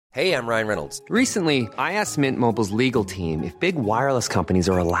Hey, I'm Ryan Reynolds. Recently, I asked Mint Mobile's legal team if big wireless companies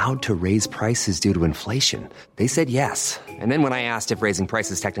are allowed to raise prices due to inflation. They said yes. And then when I asked if raising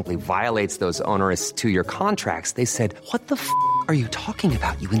prices technically violates those onerous two-year contracts, they said, "What the f*** are you talking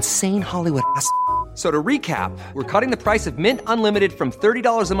about, you insane Hollywood ass?" So to recap, we're cutting the price of Mint Unlimited from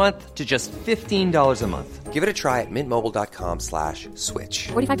 $30 a month to just $15 a month. Give it a try at mintmobile.com/switch.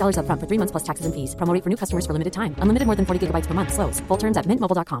 $45 up front for 3 months plus taxes and fees. Promo rate for new customers for limited time. Unlimited more than 40 gigabytes per month. Slows full terms at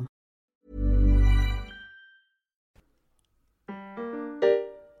mintmobile.com.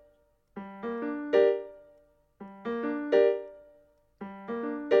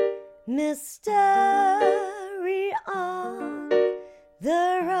 Mystery on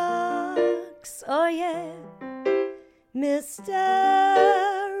the rocks, oh yeah. Mystery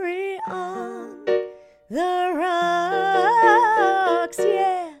on the rocks,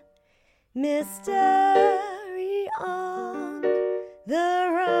 yeah. Mystery on the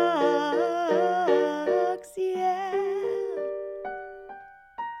rocks, yeah.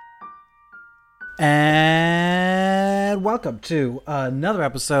 And welcome to another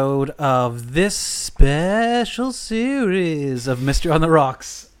episode of this special series of Mystery on the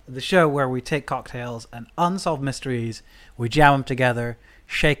Rocks, the show where we take cocktails and unsolved mysteries, we jam them together,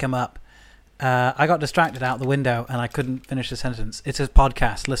 shake them up. I got distracted out the window and I couldn't finish the sentence. It's a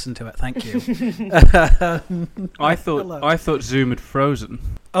podcast. Listen to it. Thank you. I thought Zoom had frozen.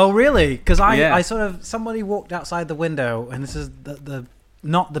 Oh, really? Because I sort of, somebody walked outside the window, and this is the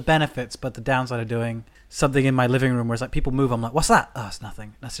not the benefits, but the downside of doing something in my living room where it's like people move. I'm like, what's that? Oh, it's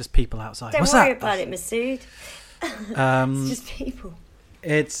nothing. That's just people outside. Don't What's worry that? about it, Masood. It's just people.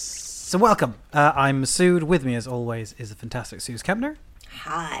 So welcome. I'm Masood. With me, as always, is the fantastic Suze Kempner.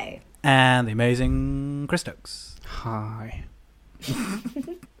 Hi. And the amazing Chris Stokes. Hi.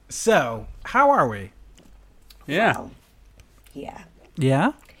 So, how are we? Yeah. Well, yeah.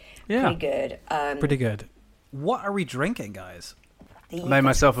 Yeah? Yeah. Pretty good. Pretty good. What are we drinking, guys? I made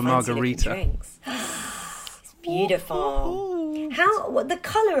myself a fancy looking margarita. drinks. It's beautiful. What the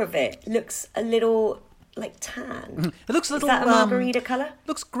colour of it looks a little like tan. It looks a little... Is that a margarita colour?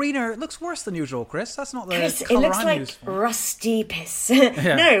 Looks greener. It looks worse than usual, Chris. That's not the Chris, it colour looks I'm like used for. rusty piss.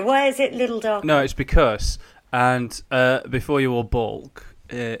 No, why is it little dark? No, it's because, and before you all balk,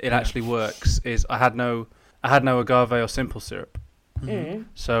 it actually works. Is I had no agave or simple syrup,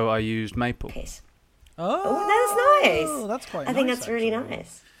 so I used maple. Piss. Oh, that's nice. That's quite I think nice, that's really actually.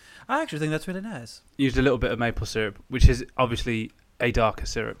 nice. I actually think that's really nice. Used a little bit of maple syrup, which is obviously a darker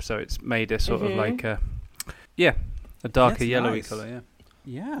syrup, so it's made a sort of like a darker That's yellowy nice. colour.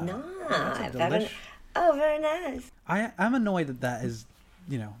 Yeah. Nice. That's a delish. Very nice. I'm annoyed that is,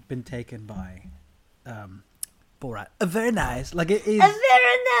 been taken by Borat. Very nice. Like it is.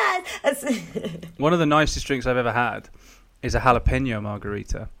 Very nice. One of the nicest drinks I've ever had is a jalapeno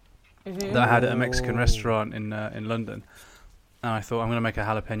margarita that I had at a Mexican restaurant in London. And I thought, I'm going to make a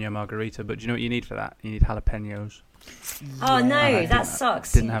jalapeno margarita, but do you know what you need for that? You need jalapenos. Oh no, that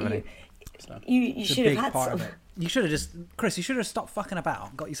sucks. Didn't have any. So. You It's a should have big had part some. of it. You should have Chris, you should have stopped fucking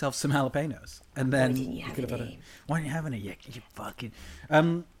about, got yourself some jalapenos, and then didn't you have could have had any? it. Why didn't you have any? You fucking.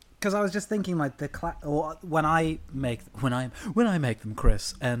 Because I was just thinking, like when I make them,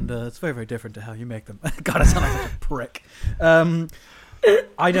 Chris, and it's very, very different to how you make them. God, I sound like a prick. I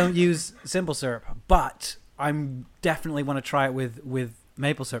don't use simple syrup, but I'm definitely want to try it with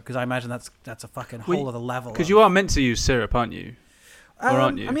maple syrup, because I imagine that's a fucking whole other level. Because you are meant to use syrup, aren't you? Or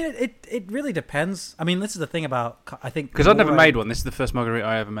aren't you? I mean, it really depends. I mean, this is the thing about, I think... Because I've never made one. This is the first margarita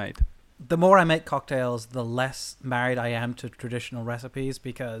I ever made. The more I make cocktails, the less married I am to traditional recipes,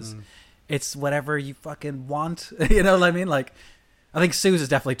 because it's whatever you fucking want. You know what I mean? Like, I think Suze has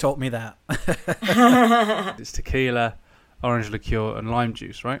definitely taught me that. It's tequila, orange liqueur, and lime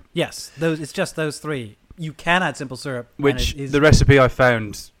juice, right? Yes, it's just those three. You can add simple syrup. Which and it is... the recipe I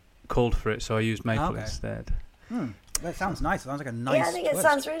found called for it, so I used maple instead. That sounds nice. It sounds like a nice Yeah, I think it twist.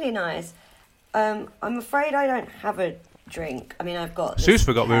 sounds really nice. I'm afraid I don't have a drink. I mean, I've got... this Suze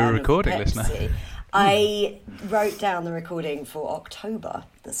forgot we were can of recording, Pepsi. listener. I wrote down the recording for October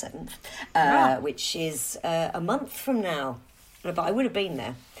the 7th, which is a month from now. But I would have been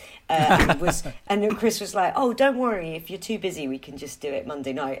there. And then Chris was like, "Oh, don't worry. If you're too busy, we can just do it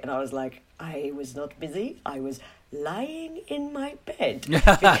Monday night." And I was like, "I was not busy. I was lying in my bed."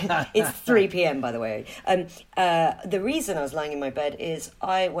 It's 3 p.m. by the way. The reason I was lying in my bed is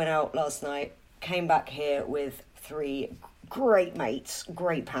I went out last night, came back here with 3 great mates,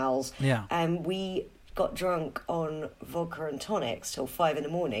 great pals, and we got drunk on vodka and tonics till 5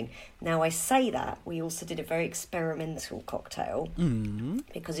 a.m. Now I say that, we also did a very experimental cocktail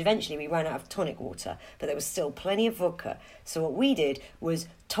because eventually we ran out of tonic water, but there was still plenty of vodka. So what we did was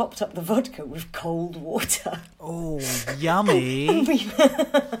topped up the vodka with cold water. Oh, yummy.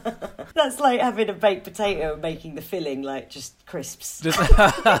 That's like having a baked potato and making the filling like just crisps.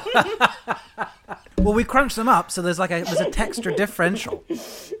 Well, we crunched them up, so there's a texture differential.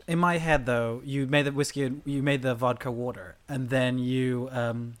 In my head, though, you made the whiskey, you made the vodka water, and then you,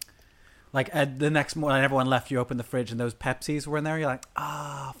 at the next morning, when everyone left, you opened the fridge, and those Pepsis were in there. You're like,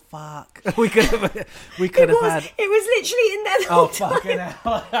 fuck. We could have had. It was literally in there. The whole time. Fucking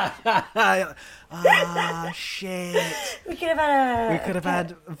hell! Shit. We could have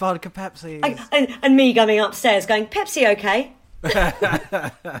had vodka Pepsis. And me going upstairs, going, Pepsi, okay?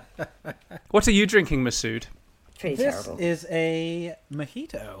 What are you drinking, Masood? Pretty This terrible. is a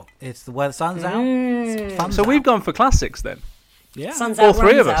mojito. It's the weather, sun's out. Fun's So out. we've gone for classics then. Yeah. Sun's All out,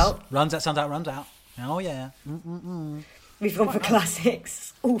 three runs of us. out. Runs out, sun's out, runs out. Oh, yeah. We've gone for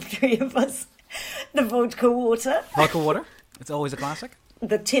classics, all three of us. The vodka water, Vodka water. It's always a classic.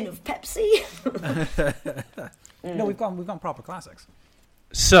 the tin of Pepsi. No, we've gone proper classics.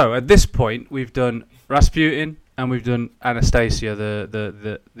 So at this point, we've done Rasputin and we've done Anastasia,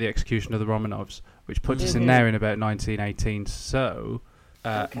 the execution of the Romanovs, which puts us in there in about 1918. So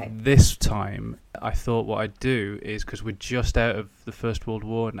Okay. this time, I thought what I'd do is, because we're just out of the First World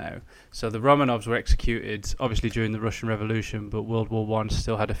War now, so the Romanovs were executed obviously during the Russian Revolution, but World War One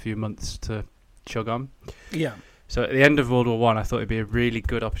still had a few months to chug on. Yeah. So at the end of World War One, I thought it'd be a really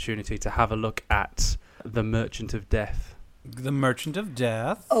good opportunity to have a look at The Merchant of Death. The Merchant of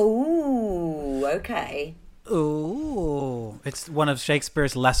Death. Oh, okay. Ooh. It's one of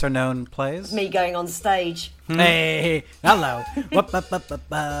Shakespeare's lesser-known plays. Me going on stage. Hey, hello.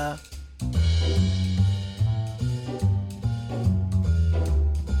 Wha-ba-ba-ba-ba.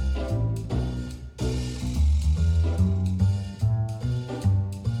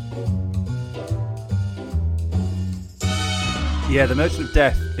 Yeah, The Merchant of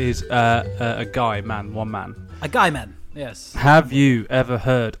Death is a man, one man. A guy man, yes. Have you ever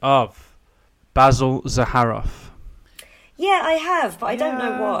heard of Basil Zaharoff? Yeah, I have, but I don't know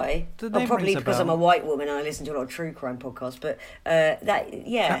Yeah, why. the Well, name probably rings a because I'm bell. a white woman and I listen to a lot of true crime podcasts. But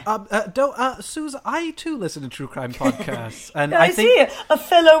Suze, I too listen to true crime podcasts, and I see a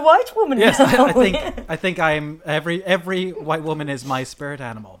fellow white woman. Yes, now. I think I'm every white woman is my spirit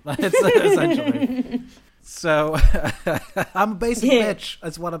animal. It's essentially. So I'm a basic Yeah. bitch.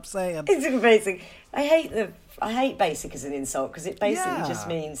 That's what I'm saying. It's basic. I hate basic as an insult because it basically Yeah. just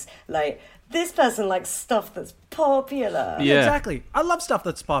means like this person likes stuff that's popular. Yeah. Exactly. I love stuff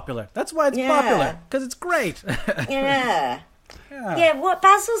that's popular. That's why it's Yeah. popular, because it's great. Yeah. Yeah, what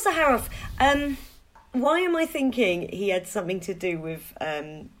Basil Zaharoff? Why am I thinking he had something to do with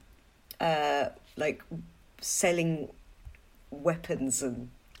like selling weapons and?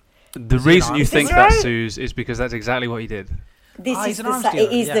 The reason you Is think this that, right? Suze, is because that's exactly what he did. This he's is an the arms sa- dealer,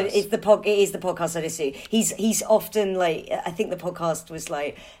 it is yes. the podcast I listen to. He's often like I think the podcast was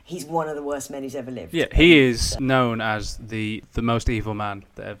like he's one of the worst men who's ever lived. Yeah, he is known as the most evil man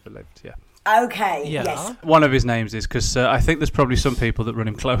that ever lived. Yeah. Okay. Yeah. Yes. One of his names is because I think there's probably some people that run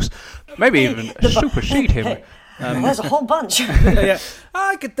him close, maybe even supersede him. There's a whole bunch. Yeah,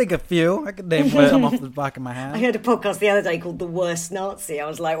 I could think a few. I could name some off the back of my I hand. heard a podcast the other day called "The Worst Nazi." I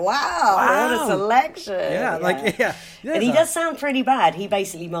was like, "Wow, what a selection!" And he does sound pretty bad. He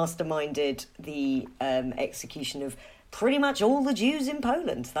basically masterminded the execution of pretty much all the Jews in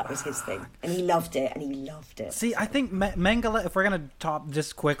Poland. That was his thing, and he loved it. See, I think Mengele, if we're going to talk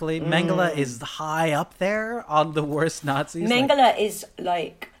just quickly, Mengele is high up there on the worst Nazis. Mengele is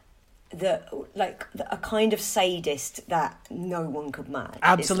like a kind of sadist that no one could match.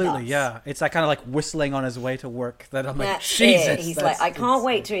 Absolutely, It's nuts. yeah. It's that kind of like whistling on his way to work that I'm like, That's Jesus. it. He's like, I can't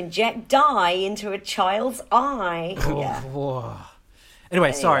wait to inject dye into a child's eye. Yeah. Whoa.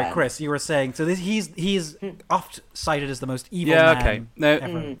 Anyway, sorry, Anyway. Chris, you were saying, so he's oft cited as the most evil Yeah, man okay. Now,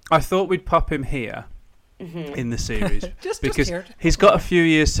 ever. I thought we'd pop him here in the series Just because here. he's got a few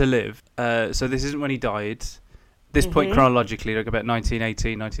years to live. So this isn't when he died. This point chronologically, like about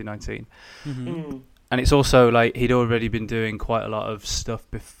 1918, 1919. And it's also like he'd already been doing quite a lot of stuff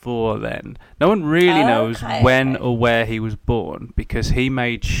before then. No one really knows when or where he was born because he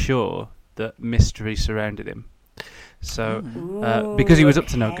made sure that mystery surrounded him. So, because he was up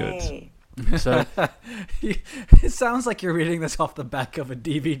to no good. So It sounds like you're reading this off the back of a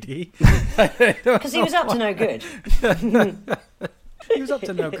DVD. Because he was up to no good. He was up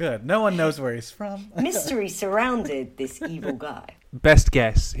to no good. No one knows where he's from. Mystery surrounded this evil guy. best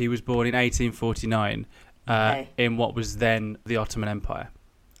guess, he was born in 1849 Okay. in what was then the Ottoman Empire,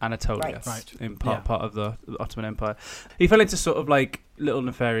 Anatolia, Right. in part of the Ottoman Empire. He fell into sort of like little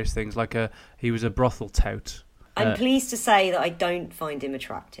nefarious things, like he was a brothel tout. I'm pleased to say that I don't find him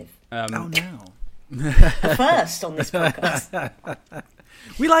attractive. Oh no. A first on this podcast.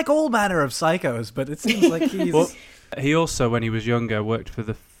 We like all manner of psychos, but it seems like he's... Well, he also, when he was younger, worked for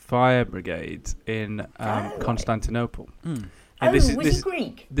the fire brigade in right. Constantinople. Mm. Oh, And was he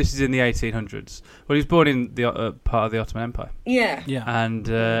Greek? This is in the 1800s. Well, he was born in the part of the Ottoman Empire. Yeah. Yeah. And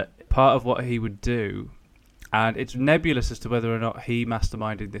part of what he would do, and it's nebulous as to whether or not he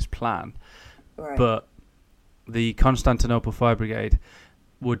masterminded this plan, Right. but the Constantinople Fire Brigade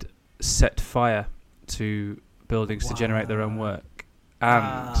would set fire to buildings to generate their own work,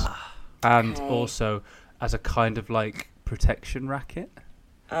 and Okay. also as a kind of like protection racket.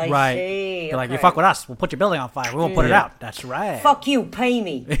 I Right. see. They're like, you okay. fuck with us, we'll put your building on fire. We won't put it Yeah. out. That's right. Fuck you, pay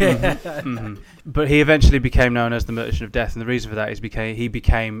me. But he eventually became known as the Merchant of Death, and the reason for that is he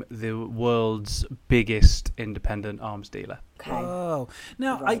became the world's biggest independent arms dealer. Okay. Oh.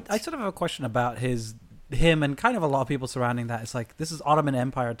 Now, Right. I sort of have a question about him and kind of a lot of people surrounding that. It's like, this is Ottoman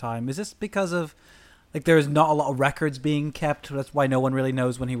Empire time. Is this because of, like, there's not a lot of records being kept? That's why no one really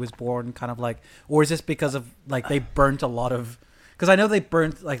knows when he was born, kind of like, or is this because of, like, they burnt a lot of, because I know they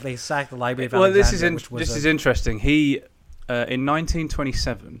burnt, like, they sacked the Library of Well, Alexandria, this is interesting. He in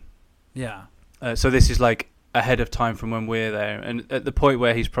 1927. Yeah. So this is like ahead of time from when we're there, and at the point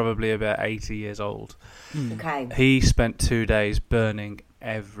where he's probably about 80 years old. Okay. He spent 2 days burning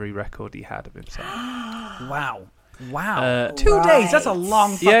every record he had of himself. Wow. Wow. 2 Right. days. That's a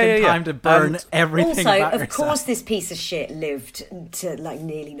long fucking time to burn everything Also, about of yourself. course, this piece of shit lived to like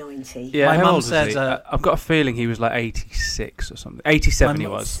nearly 90. Yeah, My how mum old was says, he? I've got a feeling he was like 86 or something. 87 he My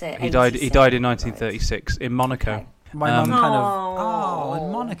mum was. said He died 87, in 1936 in Monaco. Okay. My mum kind of... Oh. Oh,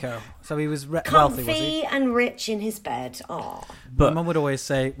 in Monaco. So he was wealthy, was he? Comfy and rich in his bed. Oh. But My mum would always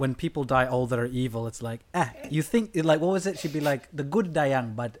say, when people die old that are evil, it's like, you think, like, what was it? She'd be like, the good die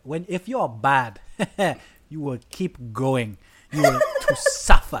young, but if you're bad, you will keep going. You will to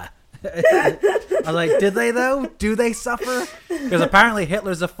suffer. I was like, did they though? Do they suffer? Because apparently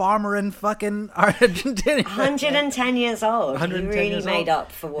Hitler's a farmer in fucking Argentina. 110 years old. He 110 really years made old.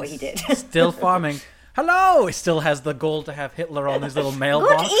 up for what he did. Still farming. Hello! He still has the goal to have Hitler on his little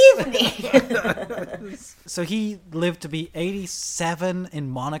mailbox. Good evening. So he lived to be 87 in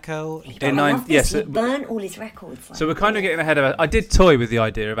Monaco. in I nine, love this. yes. He burnt all his records. So we're kind of getting ahead of it. I did toy with the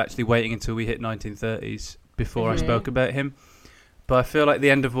idea of actually waiting until we hit 1930s before I spoke about him, but I feel like the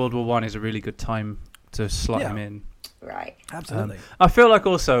end of World War One is a really good time to slot him in. Right. Absolutely. I feel like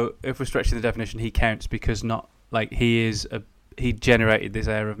also, if we're stretching the definition, he counts because not like he generated this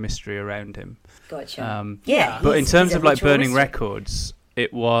air of mystery around him. Gotcha. Yeah. But in he's terms a of like burning ritualist. records,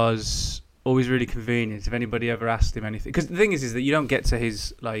 it was always really convenient if anybody ever asked him anything. Because the thing is that you don't get to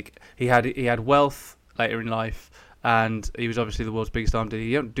his like he had wealth later in life, and he was obviously the world's biggest arms dealer.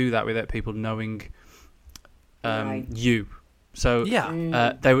 You don't do that without people knowing Right. you. So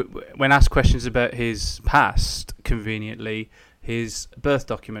Yeah. when asked questions about his past, conveniently, his birth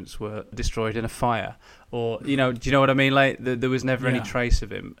documents were destroyed in a fire. Or, do you know what I mean? Like, there was never any Yeah. trace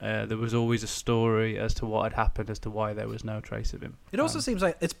of him. There was always a story as to what had happened, as to why there was no trace of him. It also seems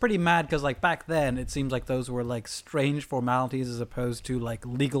like it's pretty mad because, like, back then, it seems like those were like strange formalities as opposed to like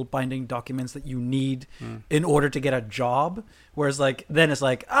legal binding documents that you need in order to get a job. Whereas, like, then it's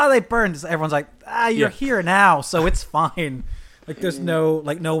like, they burned. So everyone's like, you're here now, so it's fine. Like, there's no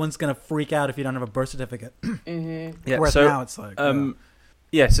one's gonna freak out if you don't have a birth certificate. Yeah, Whereas so, now it's like, so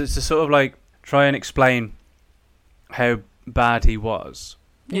it's to sort of like try and explain how bad he was.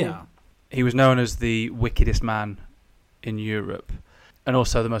 yeah. He was known as the wickedest man in Europe, and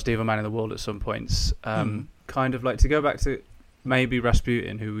also the most evil man in the world at some points. Kind of like, to go back to maybe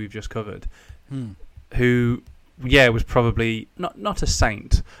Rasputin, who we've just covered, who, was probably not a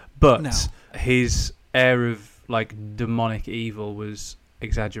saint, but No. his air of like demonic evil was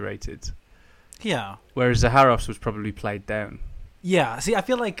exaggerated, Yeah. whereas Zaharov's was probably played down. Yeah, see, I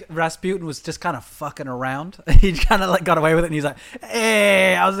feel like Rasputin was just kind of fucking around. He kind of like got away with it, and he's like,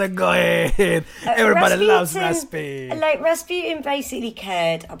 "Hey, how's it going? Everybody loves Rasputin." Like, Rasputin basically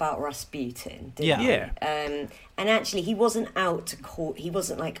cared about Rasputin, didn't Yeah. he? Yeah. And actually, he wasn't out to court. He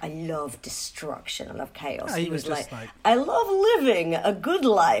wasn't like, I love destruction, I love chaos. Yeah, he he was was just like, like- I love living a good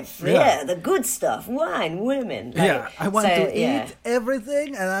life. Yeah. Yeah, the good stuff, wine, women. Like, Yeah, I want to eat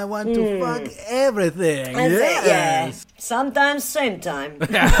everything, and I want to fuck everything. That's it, yeah. Yes. Sometimes, same time.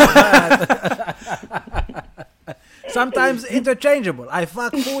 Sometimes interchangeable. I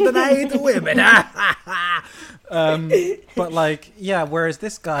fuck food and I eat women. But like, yeah. Whereas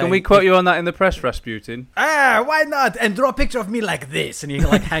this guy, Can we quote you on that in the press, Rasputin? why not? And draw a picture of me like this, and he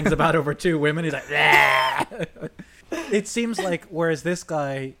like hangs about over two women. He's like, ah. It seems like whereas this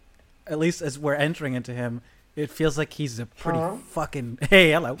guy, at least as we're entering into him, it feels like he's a pretty fucking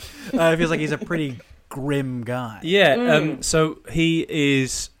hello. It feels like he's a pretty grim guy. Yeah. So he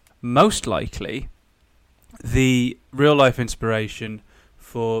is most likely the real life inspiration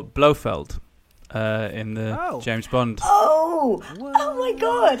for Blofeld in the James Bond. Oh my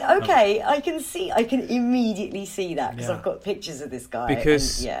God. Okay, I can immediately see that because I've got pictures of this guy.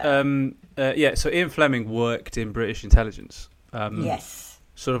 Because so Ian Fleming worked in British intelligence. Yes.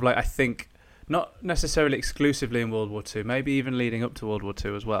 Sort of like, I think, not necessarily exclusively in World War II, maybe even leading up to World War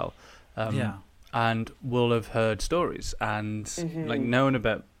II as well. And will have heard stories and like known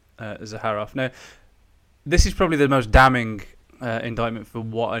about Zaharoff. Now, this is probably the most damning indictment for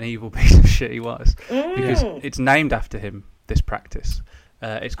what an evil piece of shit he was, because it's named after him, this practice.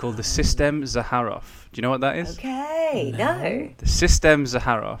 It's called the System Zaharoff. Do you know what that is? Okay, no. The System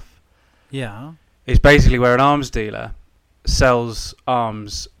Zaharoff Yeah. is basically where an arms dealer sells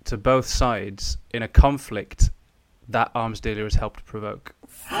arms to both sides in a conflict that arms dealer has helped provoke.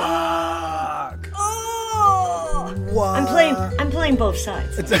 Fuck. Oh! What? I'm playing both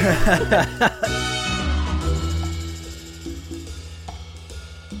sides.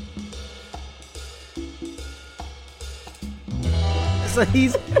 So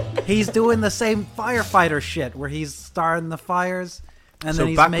he's doing the same firefighter shit where he's starting the fires, and So then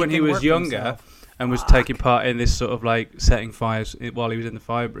he's back making when he work was for younger himself. and was taking part in this sort of like setting fires while he was in the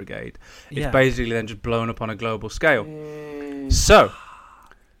fire brigade, it's Yeah. basically then just blown up on a global scale. So,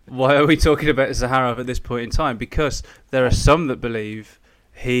 why are we talking about Zaharoff at this point in time? Because there are some that believe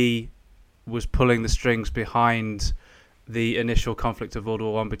he was pulling the strings behind the initial conflict of World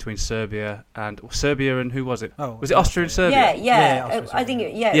War I between Serbia and who was it? Oh, Was it Austria and Serbia? Yeah. Austria, I think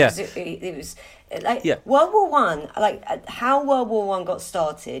Yeah. it was like World War One. Like how World War One got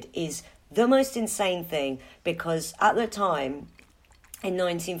started is the most insane thing, because at the time in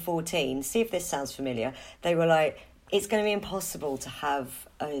 1914, see if this sounds familiar, they were like, it's going to be impossible to have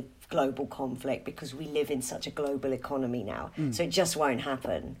a global conflict because we live in such a global economy now. So it just won't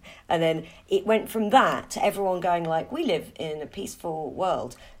happen. And then it went from that to everyone going like, we live in a peaceful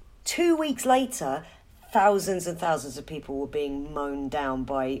world. 2 weeks later, thousands and thousands of people were being mown down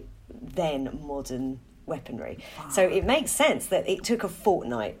by then modern weaponry. So it makes sense that it took a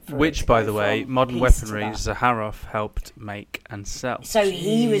fortnight for Which, it to by go the way, from modern peace to weaponry that. Zaharoff helped make and sell. So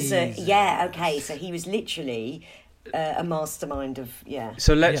he was so he was literally a mastermind of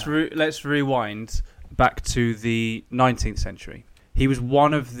So let's rewind back to the 19th century. He was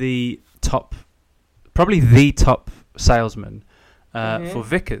one of the top, probably the top salesman for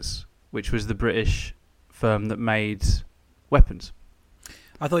Vickers, which was the British firm that made weapons.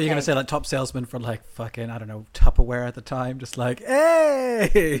 I thought you were going to say like top salesman for like fucking, I don't know, Tupperware at the time. Just like,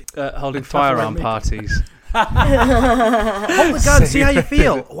 hey! Holding Tupperware firearm maker. parties. Hold the gun, see how you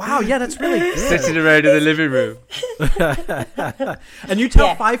feel. Wow, yeah, that's really good. Sitting around in the living room. And you tell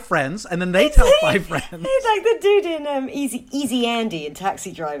Yeah. 5 friends, and then they tell 5 friends. He's like the dude in Easy Andy in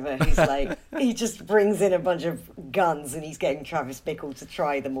Taxi Driver, who's like, he just brings in a bunch of guns and he's getting Travis Bickle to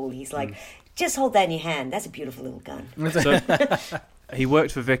try them all. He's like, just hold that in your hand. That's a beautiful little gun. So he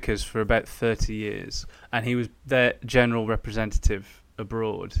worked for Vickers for about 30 years, and he was their general representative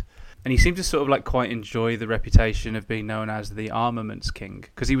abroad. And he seemed to sort of like quite enjoy the reputation of being known as the armaments king,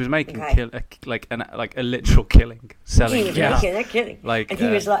 because he was making a literal killing, selling. He was making a killing. Like, and he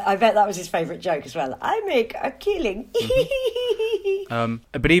was like, I bet that was his favourite joke as well. I make a killing.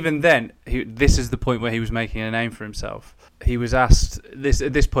 But even then, this is the point where he was making a name for himself. He was asked at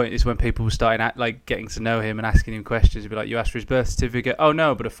this point is when people were starting getting to know him and asking him questions. He'd be like, "You asked for his birth certificate? Oh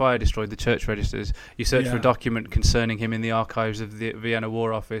no, but a fire destroyed the church registers. You searched for a document concerning him in the archives of the Vienna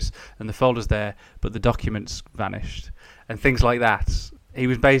War Office, and the folder's there, but the documents vanished," and things like that. He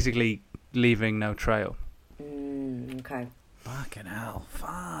was basically leaving no trail. Okay. Fucking hell,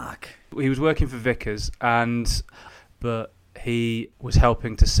 fuck. He was working for Vickers, but he was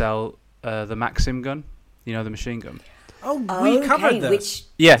helping to sell the Maxim gun, the machine gun. Oh, we covered this.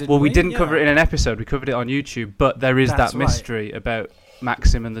 Which We didn't cover it in an episode. We covered it on YouTube, but there is That's that mystery about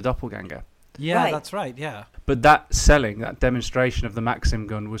Maxim and the doppelganger. Yeah, Right. that's right, yeah. But that demonstration of the Maxim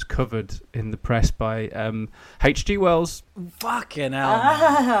gun was covered in the press by H.G. Wells. Fucking hell.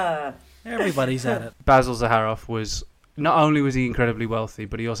 Man. Everybody's at it. Basil Zaharoff not only was he incredibly wealthy,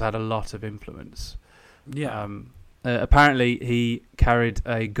 but he also had a lot of influence. Yeah. Apparently, he carried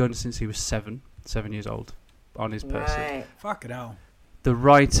a gun since he was 7 years old, on his person. right. Fucking hell. The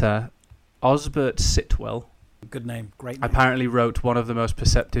writer Osbert Sitwell Good name. Great name. apparently wrote one of the most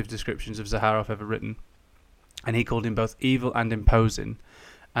perceptive descriptions of Zaharoff ever written, and he called him both evil and imposing,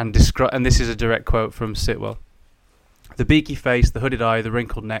 and this is a direct quote from Sitwell: "The beaky face, the hooded eye, the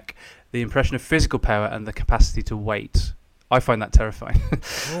wrinkled neck, the impression of physical power, and the capacity to wait. I find that terrifying."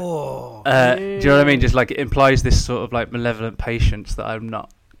 Oh. Do you know what I mean? Just like it implies this sort of like malevolent patience that I'm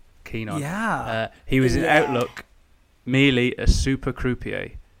not keen on. Yeah. He was in Outlook merely a super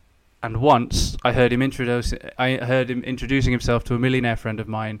croupier, and once I heard him introducing himself to a millionaire friend of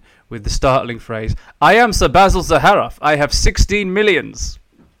mine with the startling phrase, "I am Sir Basil Zaharoff. I have 16 millions."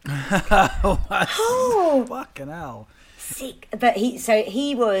 Oh, Fucking hell. sick. But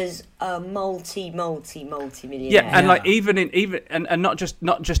he was a multi-millionaire. Yeah, and like and not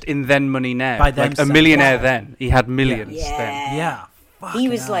just in then money now, By like them a millionaire yeah. then. He had millions Yeah. then. Yeah. He Fucking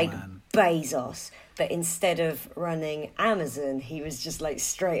was hell, like man. Bezos, but instead of running Amazon, he was just like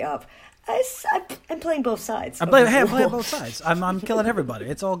straight up. I'm playing both sides. I'm playing both sides. I'm killing everybody.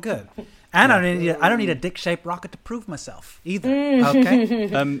 It's all good. And I don't need a dick-shaped rocket to prove myself either.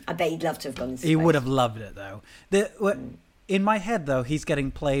 Okay. I bet he'd love to have gone into He space. would have loved it though. In my head though, he's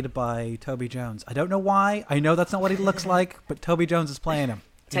getting played by Toby Jones. I don't know why. I know that's not what he looks like, but Toby Jones is playing him.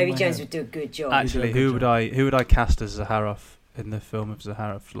 Toby Jones would do a good job. Actually, who would I cast as Zaharoff in the film of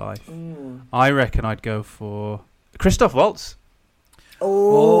Zaharoff's life? I reckon I'd go for Christoph Waltz.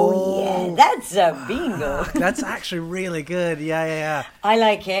 Oh, yeah, that's a bingo. That's actually really good. Yeah. I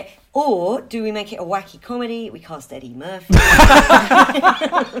like it. Or do we make it a wacky comedy? We cast Eddie Murphy.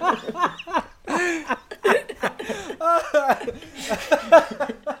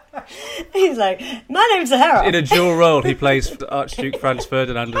 He's like, my name's Zaharoff. In a dual role, he plays Archduke Franz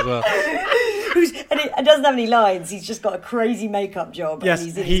Ferdinand as well. And doesn't have any lines. He's just got a crazy makeup job. Yes, and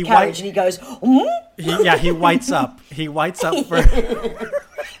he's in he his carriage and he goes, He whites up. He whites up for.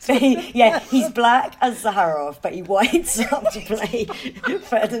 So he's black as Zaharoff, but he whites up to play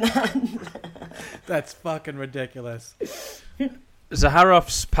Ferdinand. That's fucking ridiculous.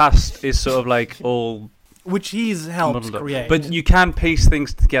 Zaharoff's past is sort of like all Which he's helped muddled up. create. But you can piece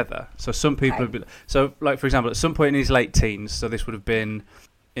things together. So some people Okay. like for example, at some point in his late teens, so this would have been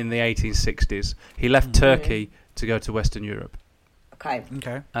in the 1860s, he left Turkey to go to Western Europe. Okay.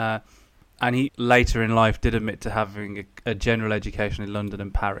 Okay. And he later in life did admit to having a general education in London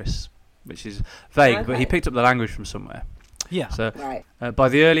and Paris, which is vague, but he Okay. picked up the language from somewhere. Yeah. So Right. by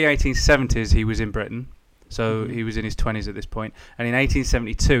the early 1870s, he was in Britain. So he was in his 20s at this point. And in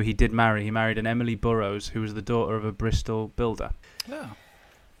 1872, he did marry. He married an Emily Burrows, who was the daughter of a Bristol builder. Oh.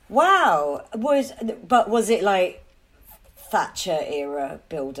 Wow. Was it like Thatcher era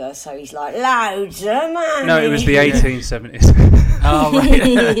builder? So he's like, loads of money. No, it was the 1870s. Oh,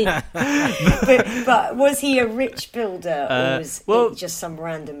 right. but was he a rich builder or was well, it just some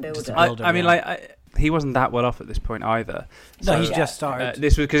random builder? I mean, he wasn't that well off at this point either. No, So, he just started.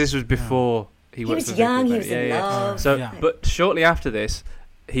 this was before he worked was for young, he Victor was Bailey. in love. So, Yeah. but shortly after this,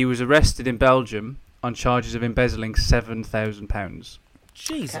 he was arrested in Belgium on charges of embezzling £7,000.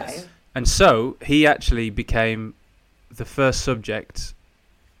 Jesus. Okay. And so he actually became the first subject,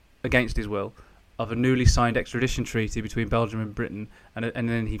 against his will, of a newly signed extradition treaty between Belgium and Britain, and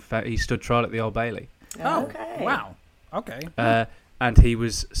then he stood trial at the Old Bailey. Oh, Okay. wow. Okay. And he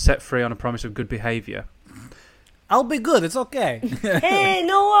was set free on a promise of good behaviour. I'll be good. It's okay. Hey,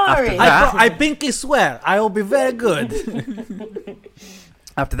 no worries. I pinky swear I will be very good.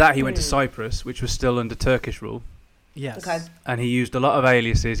 After that, he went to Cyprus, which was still under Turkish rule, Yes. Okay. and he used a lot of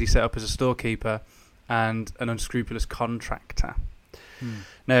aliases. He set up as a storekeeper and an unscrupulous contractor.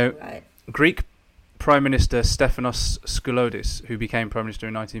 Now, Right. Greek Prime Minister Stephanos Skouloudis, who became Prime Minister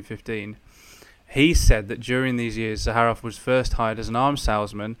in 1915, he said that during these years, Zaharoff was first hired as an arms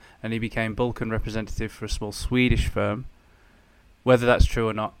salesman, and he became Balkan representative for a small Swedish firm. Whether that's true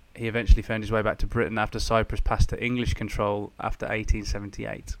or not, he eventually found his way back to Britain after Cyprus passed to English control after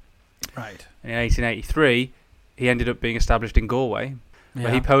 1878. Right. And in 1883, he ended up being established in Galway, where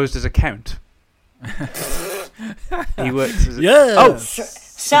Yeah. he posed as a count. He worked as a... Yes. Oh,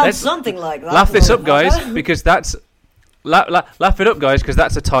 Sounds Let's something like that. laugh this up, guys, motherfucker. because that's... laugh it up, guys, because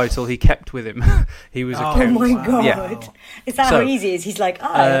that's a title he kept with him. He was a Oh Oh count. my god. Yeah. Is that So, how easy it is? He's like,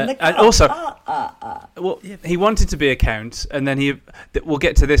 I am the and cop. also- Well, he wanted to be a count, and then we'll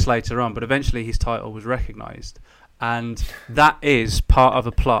get to this later on, but eventually his title was recognised. And that is part of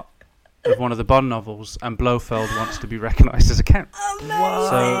a plot of one of the Bond novels, and Blofeld wants to be recognised as a count. What?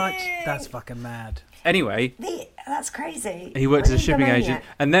 So- That's fucking mad. Anywed, That's crazy. he worked as a shipping Brilliant. agent,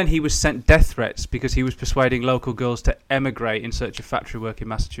 and then he was sent death threats because he was persuading local girls to emigrate in search of factory work in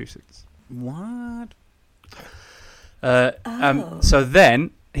Massachusetts. What? So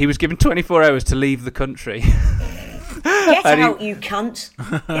then he was given 24 hours to leave the country. Get out, you cunt!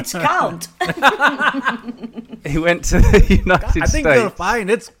 It's count. He went to the United States. I think you'll find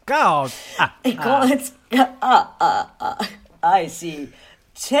it's gone. I see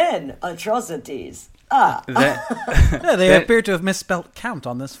 10 atrocities. Yeah, they appear to have misspelt count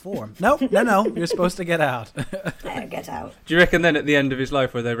on this form. No, you're supposed to get out. Get out. Do you reckon then at the end of his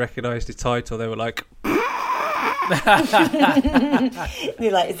life, where they recognised his title, they were like,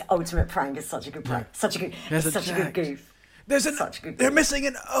 You're like, it's ultimate prank. It's such a good prank. Such a good goof. They're missing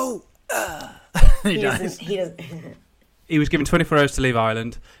an O. He dies. he was given 24 hours to leave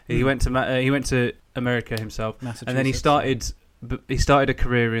Ireland. He went to America himself, and then he started a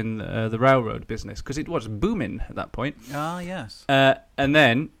career in the railroad business because it was booming at that point. Ah, yes. And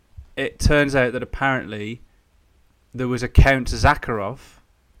then it turns out that apparently there was a Count Zakharov,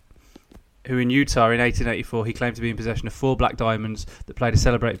 who in Utah in 1884 he claimed to be in possession of 4 black diamonds that played a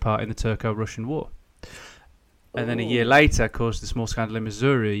celebrated part in the Turco-Russian War. And then a year later caused a small scandal in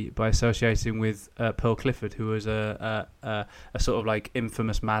Missouri by associating with Pearl Clifford, who was a sort of like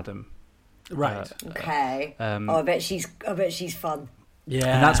infamous madam. Right. Okay. I bet she's fun.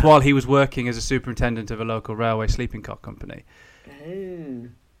 Yeah. And that's while he was working as a superintendent of a local railway sleeping car company. Oh.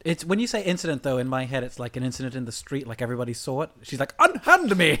 It's when you say incident, though, in my head, it's like an incident in the street, like everybody saw it. She's like,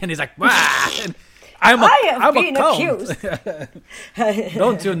 unhand me, and he's like, wah! I have been accused.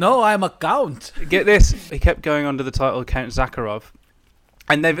 Don't you know I'm a count? Get this, he kept going under the title Count Zakharov,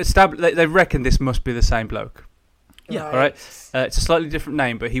 and they've reckoned this must be the same bloke. Yeah. All right. It's a slightly different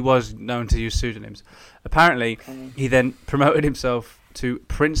name, but he was known to use pseudonyms. Apparently, he then promoted himself to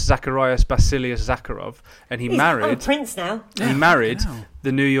Prince Zacharias Basilius Zakharov, and he married. Prince now. He married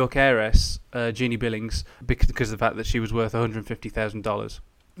the New York heiress Jeannie Billings because of the fact that she was worth $150,000.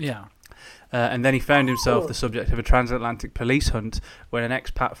 Yeah. And then he found himself the subject of a transatlantic police hunt when an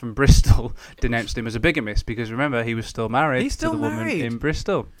expat from Bristol denounced him as a bigamist because, remember, he was still married to the woman in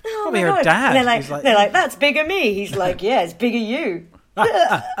Bristol. Oh, probably her dad. They're like, that's bigger me. He's like, yeah, it's bigger you.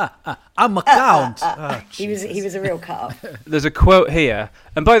 I'm a count. He was a real cut-up. There's a quote here,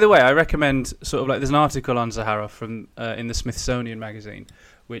 and by the way, I recommend sort of like there's an article on Zakharov from in the Smithsonian magazine,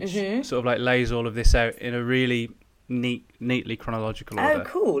 which sort of like lays all of this out in a really neatly chronological order. Oh,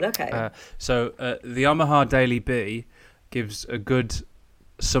 cool. Okay. So the Omaha Daily Bee gives a good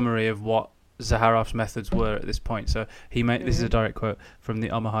summary of what Zakharov's methods were at this point. So this is a direct quote from the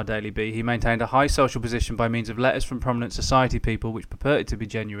Omaha Daily Bee. He maintained a high social position by means of letters from prominent society people which purported to be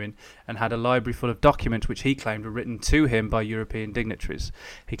genuine, and had a library full of documents which he claimed were written to him by European dignitaries.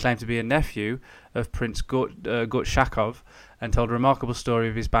 He claimed to be a nephew of Prince Gortshakov and told a remarkable story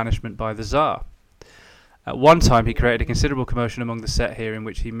of his banishment by the Tsar. At one time, he created a considerable commotion among the set here, in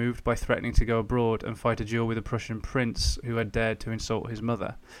which he moved by threatening to go abroad and fight a duel with a Prussian prince who had dared to insult his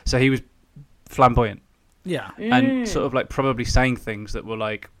mother. So he was flamboyant. Yeah. And sort of like probably saying things that were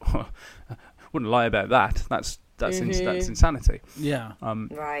like, wouldn't lie about that. That's insanity. Yeah.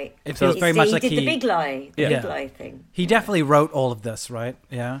 Right. It feels very much like he did the big lie. The big lie thing. He definitely wrote all of this, right?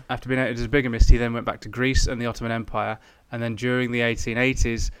 Yeah. After being outed as a bigamist, he then went back to Greece and the Ottoman Empire. And then during the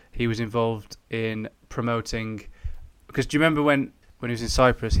 1880s, he was involved in promoting... Because do you remember when he was in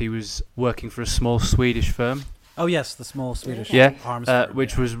Cyprus, he was working for a small Swedish firm? Oh, yes, the small Swedish arms firm.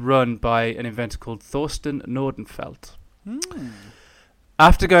 Which was run by an inventor called Thorsten Nordenfelt.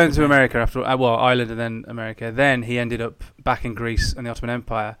 After going to America, Ireland and then America, then he ended up back in Greece and the Ottoman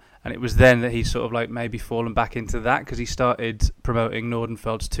Empire. And it was then that he sort of like maybe fallen back into that, because he started promoting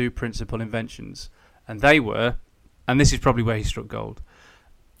Nordenfelt's 2 principal inventions. And they were... And this is probably where he struck gold: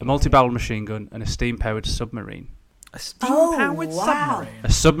 a multi-barrel machine gun and a steam-powered submarine. A steam-powered submarine.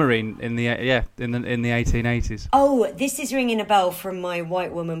 A submarine in the 1880s. Oh, this is ringing a bell from my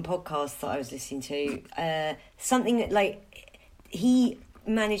White Woman podcast that I was listening to. Something that, like, he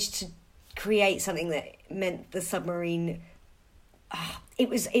managed to create something that meant the submarine.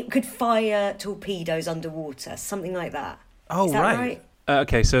 It could fire torpedoes underwater, something like that. Oh, is that right?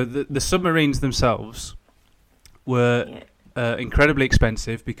 Okay, so the submarines themselves were incredibly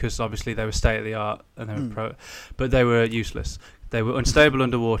expensive because obviously they were state of the art and they were but they were useless. They were unstable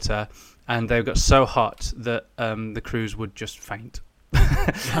underwater, and they got so hot that the crews would just faint.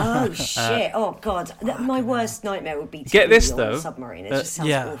 Oh shit! Oh god! My worst nightmare would be to get this on though. A submarine. It just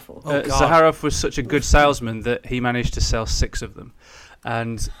sounds awful. Zakharov was such a good salesman that he managed to sell 6 of them,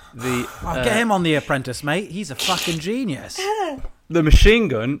 and get him on The Apprentice, mate. He's a fucking genius. The machine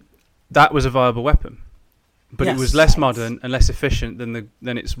gun, that was a viable weapon. But it was less modern and less efficient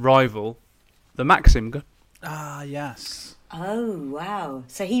than its rival, the Maxim gun. Ah, yes. Oh, wow.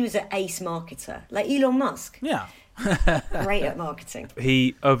 So he was an ace marketer, like Elon Musk. Yeah. Great at marketing.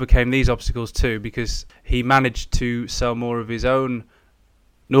 He overcame these obstacles too because he managed to sell more of his own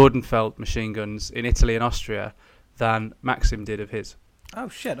Nordenfeld machine guns in Italy and Austria than Maxim did of his. Oh,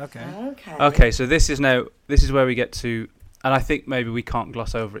 shit, okay. Okay, so this is where we get to, and I think maybe we can't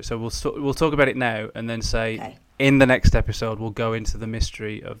gloss over it. So we'll talk about it now, and then say in the next episode we'll go into the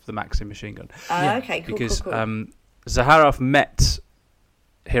mystery of the Maxim machine gun. Okay, cool. Because cool. Zaharoff met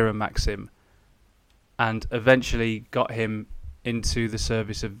Hiram Maxim and eventually got him into the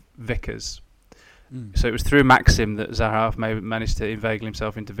service of Vickers. So it was through Maxim that Zaharoff managed to inveigle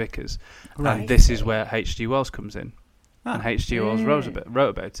himself into Vickers. Right. And this is where H.G. Wells comes in. And H.G. Wells wrote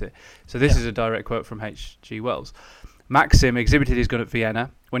about it. So this is a direct quote from H.G. Wells. Maxim exhibited his gun at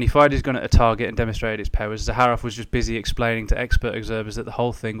Vienna. When he fired his gun at a target and demonstrated its powers, Zaharoff was just busy explaining to expert observers that the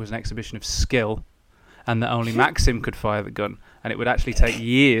whole thing was an exhibition of skill and that only Maxim could fire the gun, and it would actually take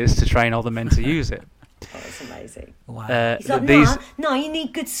years to train all the men to use it. Oh, that's amazing. Wow. He's like, no, you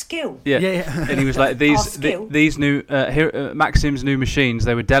need good skill. Yeah. And he was like, these new Maxim's new machines,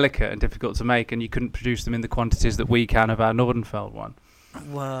 they were delicate and difficult to make, and you couldn't produce them in the quantities that we can of our Nordenfeld one.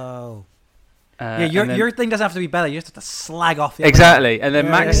 Whoa. Your thing doesn't have to be better. You just have to slag off the exactly. And then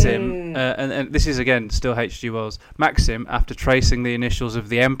Maxim, and this is again still H.G. Wells. Maxim, after tracing the initials of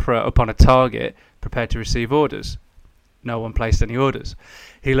the Emperor upon a target, prepared to receive orders. No one placed any orders.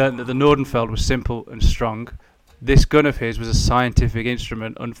 He learned that the Nordenfeld was simple and strong. This gun of his was a scientific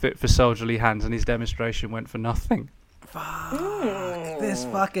instrument unfit for soldierly hands, and his demonstration went for nothing. Fuck this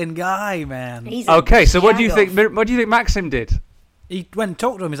fucking guy, man. Okay, so what do you think? What do you think Maxim did? He went and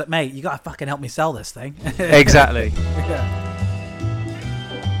talked to him. He's like, mate, you gotta fucking help me sell this thing. Exactly. Yeah.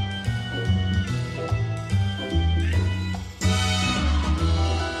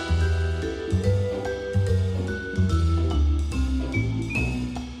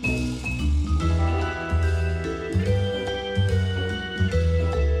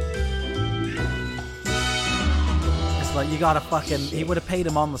 Like, you gotta fucking. He would have paid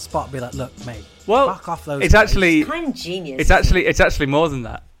him on the spot. Be like, look, mate. Fuck off those. It's guys. actually kind of genius. It's actually more than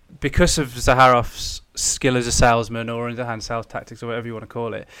that. Because of Zaharoff's skill as a salesman or underhand sales tactics or whatever you want to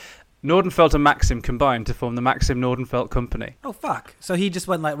call it, Nordenfeld and Maxim combined to form the Maxim Nordenfeld Company. Oh fuck! So he just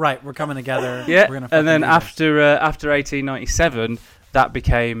went like, right, we're coming together. Yeah, we're gonna and then do after 1897, that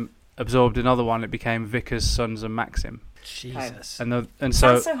became absorbed another one. It became Vickers, Sons, and Maxim. Jesus. And so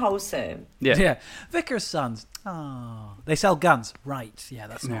Sounds so wholesome. Yeah. Vickers' Sons. Oh, they sell guns, right? Yeah,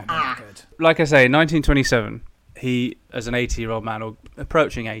 that's not good. Like I say, in 1927, he, as an 80-year-old man, or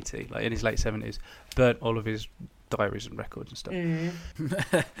approaching 80, like in his late 70s, burnt all of his diaries and records and stuff.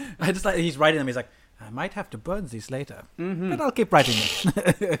 I just like he's writing them. He's like, I might have to burn these later, but I'll keep writing them.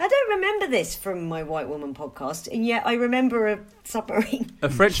 I don't remember this from my White Woman podcast, and yet I remember a submarine. A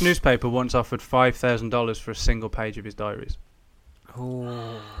French newspaper once offered $5,000 for a single page of his diaries.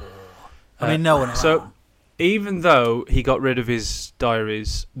 Oh, I mean, no one. So, even though he got rid of his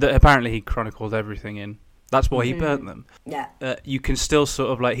diaries, that apparently he chronicled everything in, that's why he burnt them. Yeah. You can still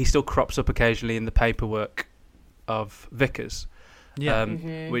sort of like, he still crops up occasionally in the paperwork of Vickers.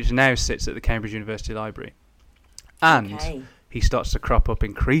 Which now sits at the Cambridge University Library. And he starts to crop up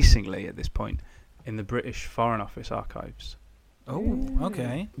increasingly at this point in the British Foreign Office archives. Oh,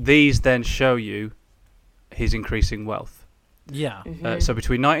 okay. These then show you his increasing wealth. Yeah. So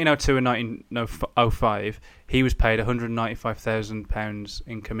between 1902 and 1905, he was paid £195,000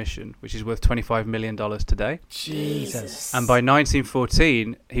 in commission, which is worth $25 million today. Jesus. And by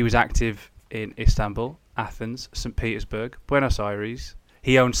 1914, he was active in Istanbul, Athens, St. Petersburg, Buenos Aires.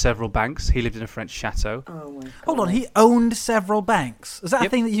 He owned several banks. He lived in a French chateau. Oh my God. Hold on, he owned several banks. Is that a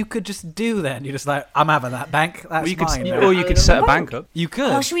thing that you could just do then? You're just like, I'm having that bank. That's mine. Or you could set a bank up. You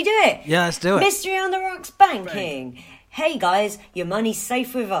could. Oh, should we do it? Yeah, let's do it. Mystery on the Rocks banking. Hey guys, your money's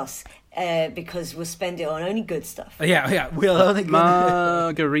safe with us because we'll spend it on only good stuff. Yeah, we'll only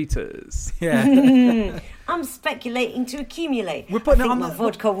margaritas. Yeah. I'm speculating to accumulate. We're putting I think it on my the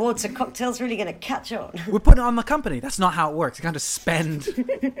vodka water cocktail's really going to catch on. We're putting it on the company. That's not how it works. You can't just spend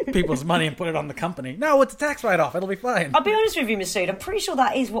people's money and put it on the company. No, it's a tax write-off. It'll be fine. I'll be honest with you, Masood. I'm pretty sure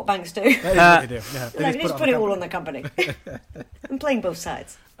that is what banks do. That is what they do. Yeah, they just put it all on the company. I'm playing both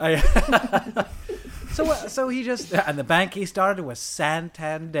sides. So he just... And the bank he started was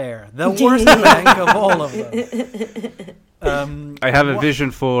Santander. The worst bank of all of them. I have a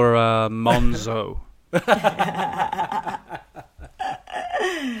vision for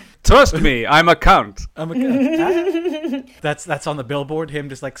Trust me, I'm a count. I'm a count. That's on the billboard. Him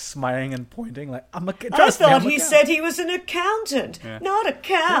just like smiling and pointing, like I'm a. I Trust me, thought I'm a he count. said he was an accountant, Yeah. not a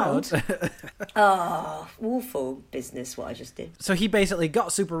count. Oh, awful business what I just did. So he basically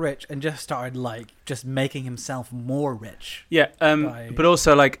got super rich and just started like just making himself more rich. Yeah, but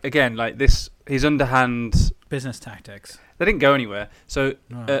also like again, like this, his underhand. Business tactics. They didn't go anywhere. So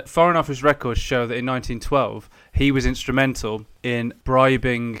Foreign Office records show that in 1912 he was instrumental in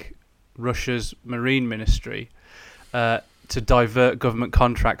bribing Russia's Marine Ministry to divert government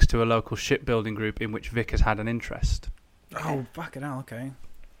contracts to a local shipbuilding group in which Vickers had an interest. Oh, fucking hell, okay.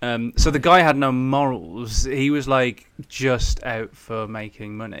 So the guy had no morals. He was like just out for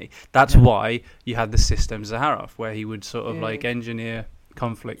making money. That's why you had the system Zaharov, where he would sort of like engineer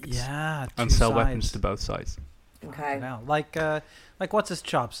conflicts and two sell sides. weapons to both sides. Okay. Fucking hell. Like what's his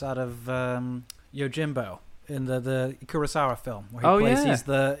chops out of Yojimbo in the Kurosawa film where he plays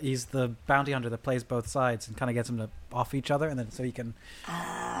he's the bounty hunter that plays both sides and kind of gets them to off each other and then so he can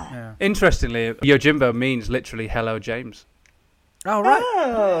Interestingly, Yojimbo means literally "Hello, James." Oh right.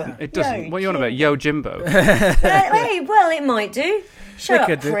 Oh, It doesn't. Yo, What are you on about, Yojimbo? hey, well, it might do. Shut It up,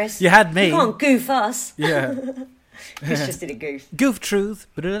 could do. Chris. You had me. You can't goof us. Yeah. Chris just did a goof. Goof truth.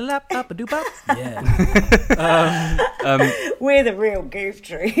 Yeah. We're the real goof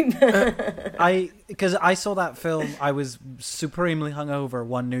team. Because I saw that film, I was supremely hungover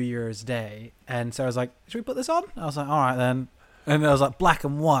one New Year's Day, and so I was like, "Should we put this on?" I was like, "All right then," and I was like, "Black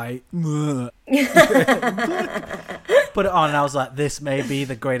and white." Put it on, and I was like, "This may be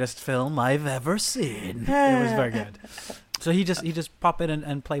the greatest film I've ever seen." It was very good. So he just pop in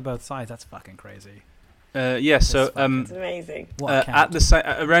and play both sides. That's fucking crazy. So It's amazing. What a at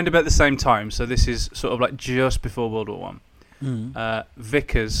the around about the same time. So this is sort of like just before World War One.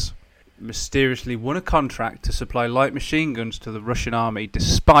 Vickers mysteriously won a contract to supply light machine guns to the Russian army,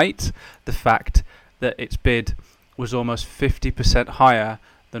 despite the fact that its bid was almost 50% higher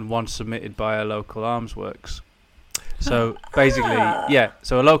than one submitted by a local arms works. So basically,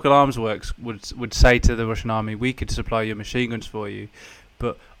 so a local arms works would say to the Russian army, "We could supply your machine guns for you,"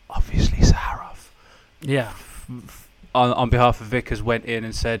 but obviously Zaharov, on behalf of Vickers, went in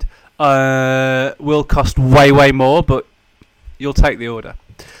and said, "Will cost way more, but you'll take the order."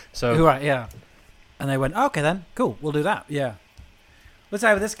 So right, yeah. And they went, "Okay then, cool, we'll do that." Yeah. Let's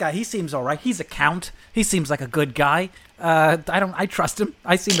have this guy. He seems all right. He's a count. He seems like a good guy. I trust him.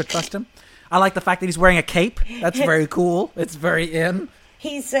 I seem to trust him. I like the fact that he's wearing a cape. That's very cool. It's very in.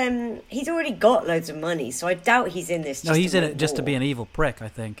 He's already got loads of money, so I doubt he's in this. No, he's in it just to be an evil prick. I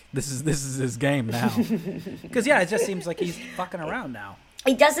think this is his game now. Because it just seems like he's fucking around now.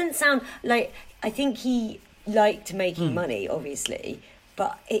 It doesn't sound like. I think he liked making money, obviously,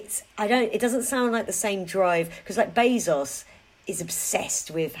 but it doesn't sound like the same drive. Because like Bezos is obsessed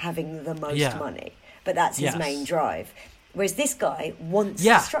with having the most money, but that's his main drive. Whereas this guy wants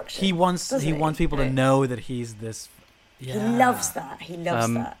destruction. He wants people to know that he's this. Yeah. He loves that. He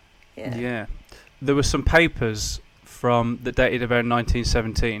loves that. Yeah. There were some papers that dated about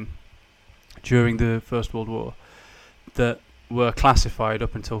 1917 during the First World War that were classified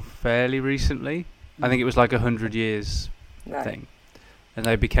up until fairly recently. I think it was like 100 years thing, and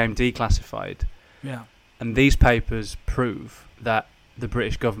they became declassified. Yeah. And these papers prove that the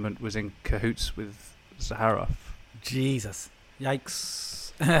British government was in cahoots with Zaharov. Jesus.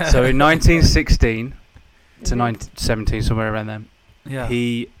 Yikes. So in 1916 to 1917, somewhere around then,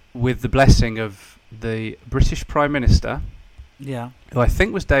 he, with the blessing of the British Prime Minister, who I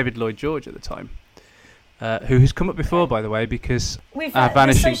think was David Lloyd George at the time, who has come up before, by the way, because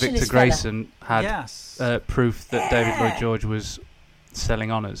Vanishing Victor Grayson had proof that David Lloyd George was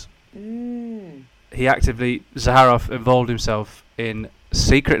selling honours. Zaharov involved himself in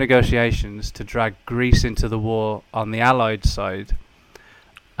secret negotiations to drag Greece into the war on the Allied side,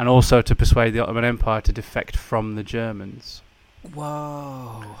 and also to persuade the Ottoman Empire to defect from the Germans.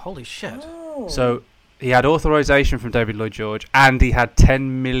 Whoa, holy shit. Oh. So he had authorization from David Lloyd George, and he had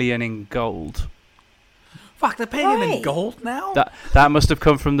 10 million in gold. Fuck, they're paying him in gold now? That must have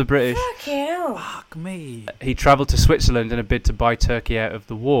come from the British. Fuck hell. Fuck me. He travelled to Switzerland in a bid to buy Turkey out of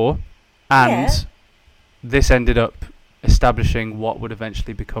the war, and this ended up establishing what would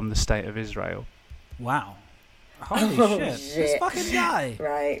eventually become the State of Israel. Wow. Holy shit. This fucking guy.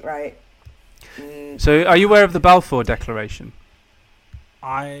 Right. So, are you aware of the Balfour Declaration?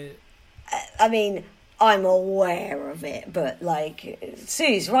 I mean, I'm aware of it, but like,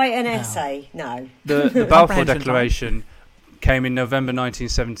 Suze, write an essay. No. The Balfour Declaration came in November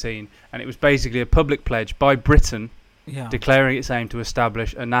 1917, and it was basically a public pledge by Britain declaring its aim to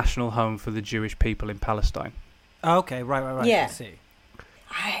establish a national home for the Jewish people in Palestine. Okay, right. Yeah. I see.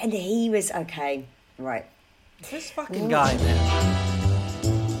 And he was okay, right? This fucking guy, man.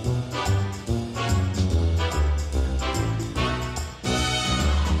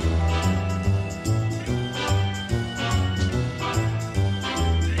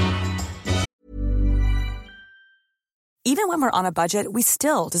 Even when we're on a budget, we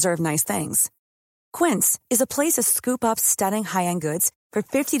still deserve nice things. Quince is a place to scoop up stunning high-end goods for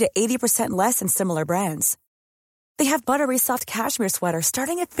 50 to 80% less than similar brands. They have buttery soft cashmere sweaters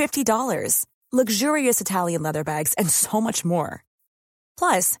starting at $50, luxurious Italian leather bags, and so much more.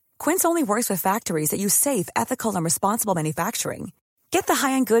 Plus, Quince only works with factories that use safe, ethical, and responsible manufacturing. Get the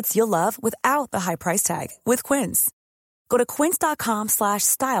high-end goods you'll love without the high price tag with Quince. Go to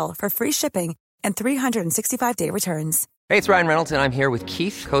quince.com/style for free shipping and 365-day returns. Hey, it's Ryan Reynolds, and I'm here with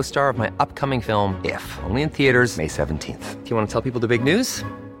Keith, co-star of my upcoming film, If, only in theaters May 17th. Do you want to tell people the big news?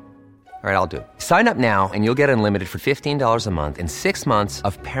 All right, I'll do it. Sign up now and you'll get unlimited for $15 a month and 6 months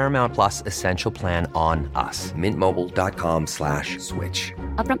of Paramount Plus Essential Plan on us. mintmobile.com/switch.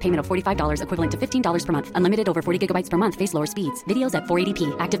 Upfront payment of $45 equivalent to $15 per month. Unlimited over 40 gigabytes per month. Face lower speeds. Videos at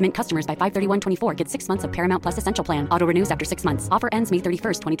 480p. Active Mint customers by 531.24 get 6 months of Paramount Plus Essential Plan. Auto renews after 6 months. Offer ends May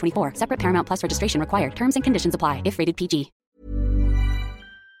 31st, 2024. Separate Paramount Plus registration required. Terms and conditions apply if rated PG.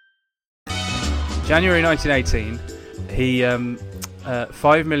 January 1918, he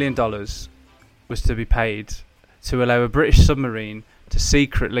 $5 million was to be paid to allow a British submarine to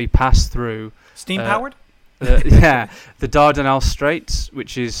secretly pass through Steam powered? the Dardanelles Straits,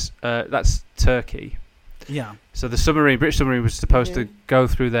 which is that's Turkey. Yeah. So the British submarine was supposed to go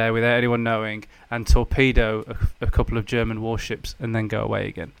through there without anyone knowing and torpedo a couple of German warships and then go away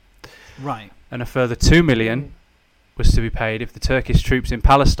again. Right. And a further $2 million was to be paid if the Turkish troops in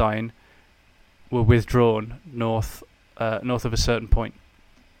Palestine were withdrawn north of a certain point.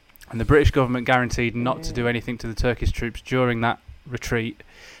 And the British government guaranteed not to do anything to the Turkish troops during that retreat,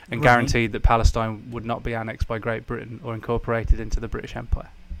 and guaranteed that Palestine would not be annexed by Great Britain or incorporated into the British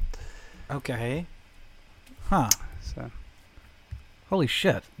Empire. Okay. Huh. So, holy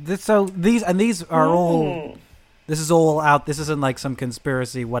shit. These are all... This is all out. This isn't like some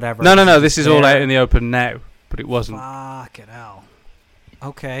conspiracy, whatever. No. This is all out in the open now, but it wasn't. Fucking hell.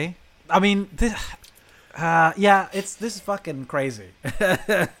 Okay. I mean, this... yeah, this is fucking crazy.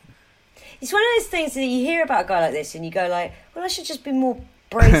 It's one of those things that you hear about a guy like this and you go like, well, I should just be more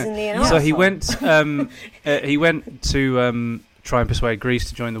brazenly an So arsehole. he went to try and persuade Greece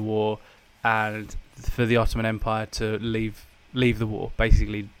to join the war and for the Ottoman Empire to leave the war,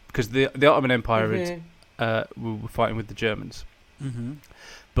 basically, because the Ottoman Empire were fighting with the Germans. Mm-hmm.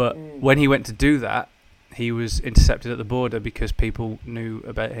 But when he went to do that, he was intercepted at the border because people knew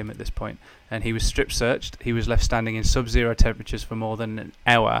about him at this point, and he was strip searched. He was left standing in sub-zero temperatures for more than an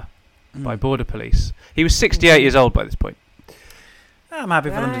hour by border police. He was 68 years old by this point. I'm happy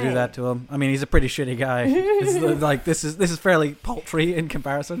for them to do that to him. I mean, he's a pretty shitty guy. This is fairly paltry in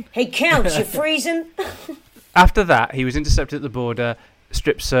comparison. Hey, Count, you're freezing. After that, he was intercepted at the border,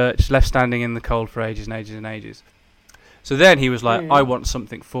 strip searched, left standing in the cold for ages and ages and ages. So then he was like, I want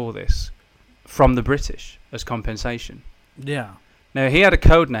something for this from the British as compensation. Yeah. Now, he had a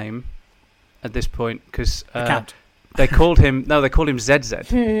code name at this point because they called him ZZ.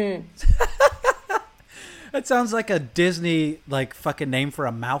 That sounds like a Disney fucking name for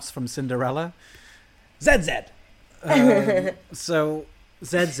a mouse from Cinderella. ZZ. So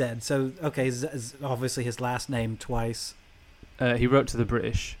ZZ. So okay, obviously his last name twice. He wrote to the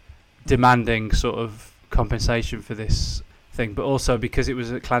British demanding sort of compensation for this thing, but also because it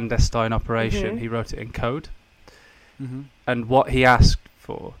was a clandestine operation, he wrote it in code. Mm-hmm. And what he asked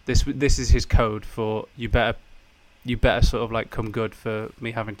for, this is his code for you better sort of come good for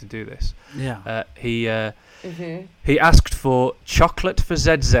me having to do this. Yeah. He asked for chocolate for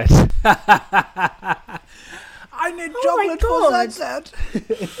ZZ. I need chocolate for ZZ.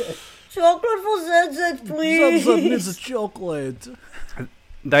 Chocolate for ZZ, please. ZZ needs a chocolate.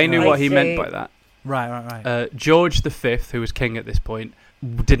 They knew what he meant by that. Right. George V, who was king at this point,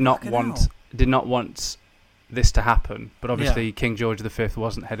 did not want this to happen. But obviously, King George V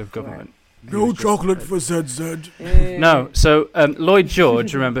wasn't head of government. Right. No chocolate for ZZ. No. So Lloyd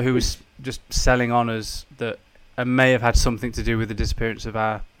George, remember, who was just selling honours that may have had something to do with the disappearance of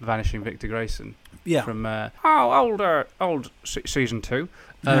our vanishing Victor Grayson. Yeah. From old season 2.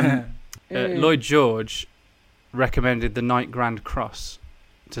 Lloyd George recommended the Knight Grand Cross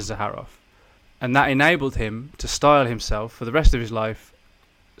to Zaharoff, and that enabled him to style himself for the rest of his life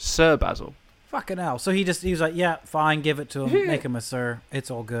Sir Basil. Fucking hell. So he was like, yeah, fine, give it to him, make him a sir, it's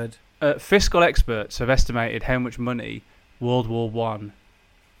all good. Fiscal experts have estimated how much money World War I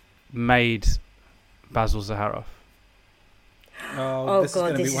made Basil Zaharoff. Oh, this God, is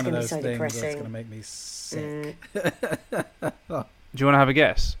going to this be one of gonna be those so things that's depressing. going to make me sick. Do you want to have a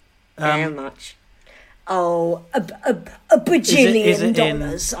guess? How much? Oh, a is bajillion it in-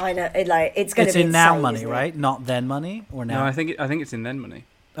 dollars. I know, it's going It's to be in now insane, money, isn't it? right? Not then money, or now? No, I think it's in then money.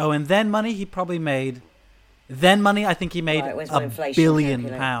 Oh, and then money, he probably made. Then money, I think he made Right, where's my £1 inflation billion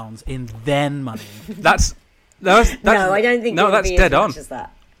calculator? in then money. That's No, I don't think. no, it'll that's be dead as on. much as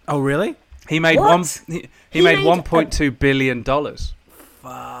that. Oh, really? He made What? he made $1.2 billion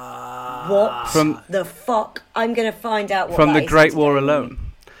What from the fuck? I'm going to find out what from that the is Great today. War alone.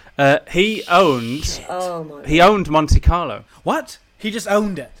 He owned Oh my. he owned Monte Carlo. What? He just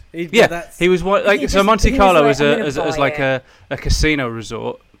owned it. Yeah, he was one like He so. just- Monte he was Carlo like, as "I'm gonna as buy like it." a casino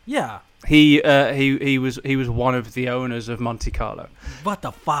resort. Yeah. He was one of the owners of Monte Carlo, What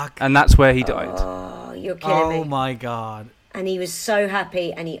the fuck? and that's where he died. Oh, you're kidding Oh me. my god. And he was so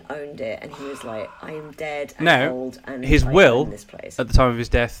happy, and he owned it, and he was like, "I am dead and Now, old, and his I will own this place." at the time of his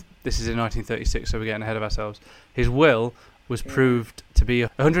death. This is in 1936, so we're getting ahead of ourselves. His will was proved to be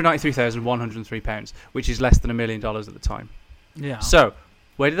 £193,103, which is less than $1 million at the time. Yeah. So,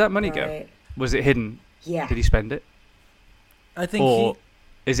 where did that money go? Right. Was it hidden? Yeah. Did he spend it, I think or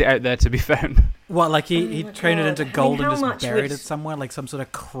he. is it out there to be found? What, like he Oh my turned it God. into I mean, gold and how just much buried would- it somewhere, like some sort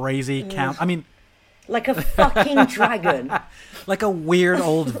of crazy count. I mean, Like a fucking dragon. like a weird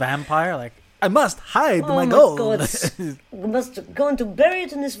old vampire. Like, I must hide Oh my my gold. God. We must go to bury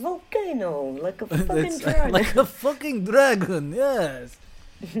it in this volcano, like a fucking It's dragon. like a fucking dragon, yes.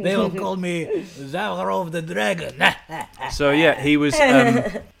 They will call me Zaharov the Dragon. So yeah, he was.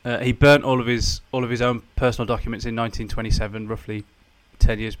 He burnt all of his own personal documents in 1927, roughly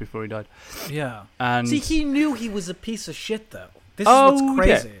 10 years before he died. Yeah. And See, he knew he was a piece of shit, though. This oh, is what's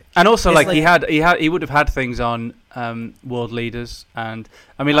crazy. yeah. And also, It's like he would have had things on world leaders, and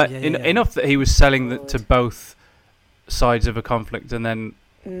I mean, like yeah, yeah. enough that he was selling to both sides of a conflict, and then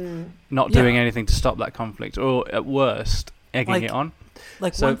not doing Yeah. anything to stop that conflict, or at worst, egging Like, it on.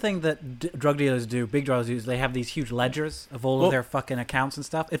 Like, So- one thing that drug dealers do, big drug dealers, they have these huge ledgers of all Well- of their fucking accounts and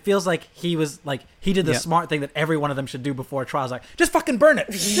stuff. It feels like he did the Yeah. smart thing that every one of them should do before a trial. It's like, just fucking burn it.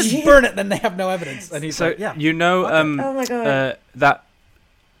 Just burn it, then they have no evidence. And he's So like, yeah. you know, fuck it. Oh my God.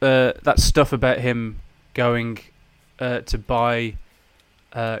 that stuff about him going to buy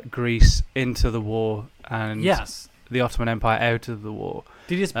Greece into the war and Yes. the Ottoman Empire out of the war.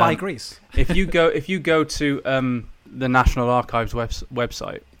 Did he just buy Um, Greece? If you go to the National Archives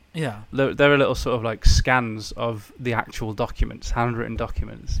website, Yeah. there are little sort of like scans of the actual documents, handwritten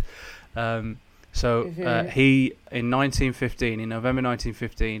documents. He in 1915, in November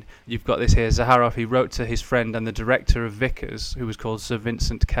 1915, you've got this here. Zaharov, he wrote to his friend and the director of Vickers, who was called Sir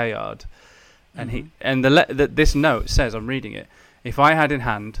Vincent Cayard, and this note says, I'm reading it: "If I had in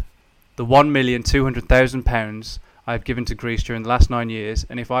hand the £1,200,000 I've given to Greece during the last 9 years,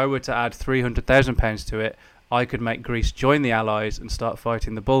 and if I were to add £300,000 to it, I could make Greece join the Allies and start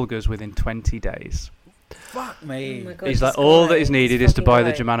fighting the Bulgars within 20 days." Fuck me. Oh my God, He's like, this all guy, that is needed this is to fucking buy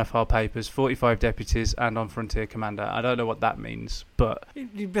the guy. Germanophile papers, 45 deputies, and on frontier commander. I don't know what that means, but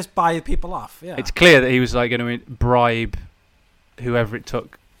You just buy people off. Yeah. it's clear that he was like going to bribe whoever it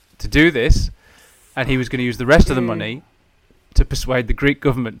took to do this, and he was going to use the rest of the money to persuade the Greek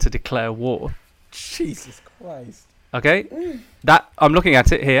government to declare war. Jesus Christ. Okay, that I'm looking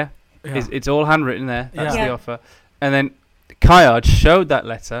at it here. Yeah. It's all handwritten there. That's Yeah. the offer. And then Cayard showed that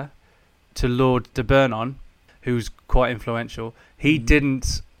letter to Lord de Bernon, who's quite influential. He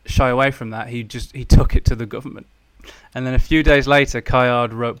didn't shy away from that. He took it to the government. And then a few days later,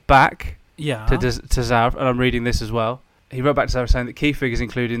 Cayard wrote back Yeah. to Zaharov, and I'm reading this as well. He wrote back to Zaharov saying that key figures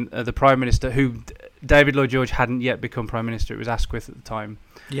including the Prime Minister, who David Lloyd George hadn't yet become Prime Minister. It was Asquith at the time.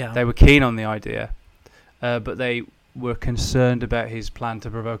 Yeah. They were keen on the idea, but they were concerned about his plan to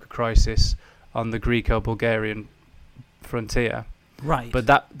provoke a crisis on the Greco-Bulgarian frontier. Right. But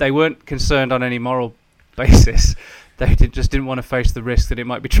that they weren't concerned on any moral basis. They just didn't want to face the risk that it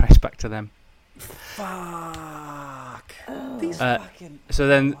might be traced back to them. Fuck. These Uh, fucking. So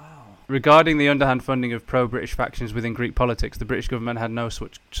then, Wow. regarding the underhand funding of pro-British factions within Greek politics, the British government had no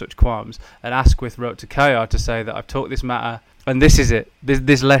such qualms. And Asquith wrote to Cayard to say that I've talked this matter, and this is it.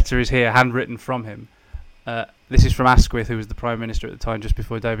 This letter is here, handwritten from him. This is from Asquith, who was the Prime Minister at the time, just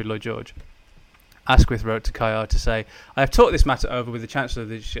before David Lloyd George. Asquith wrote to Cayard to say, I have talked this matter over with the Chancellor of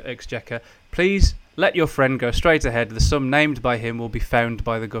the Exchequer. Please let your friend go straight ahead. The sum named by him will be found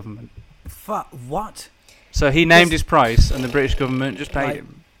by the government. Fuck. What? So he named his price, and the British government just paid Like,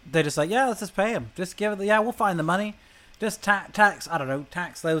 him. They're just like, yeah, let's just pay him. Just give it. Yeah, we'll find the money. Just tax. I don't know.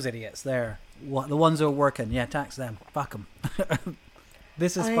 Tax those idiots there. What the ones who are working? Yeah, tax them. Fuck them.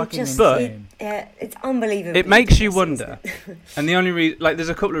 This is I fucking just- insane. It's unbelievable. It makes you wonder. And the only reason, like, there's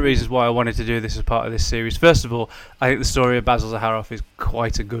a couple of reasons why I wanted to do this as part of this series. First of all, I think the story of Basil Zaharoff is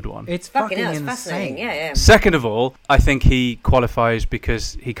quite a good one. It's Fucking hell, it's insane. fascinating. Yeah. Second of all, I think he qualifies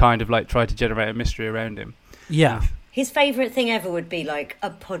because he kind of like tried to generate a mystery around him. Yeah. His favourite thing ever would be like a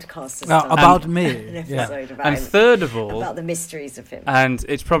podcast About an me. episode about And him, third of all, about the mysteries of him. and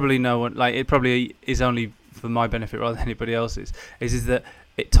it's probably no one, like, it probably is only for my benefit rather than anybody else's, is that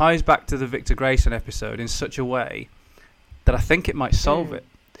it ties back to the Victor Grayson episode in such a way that I think it might solve it.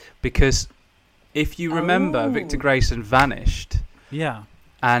 Because if you remember, Victor Grayson vanished, Yeah.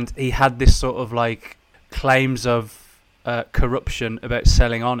 and he had this sort of like claims of corruption about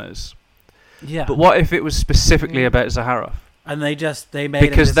selling honours. Yeah. But what if it was specifically about Zaharoff? And they made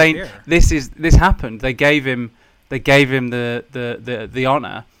Because him disappear. this happened. They gave him the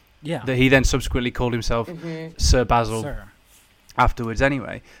honour Yeah. that he then subsequently called himself Sir Basil Sir. afterwards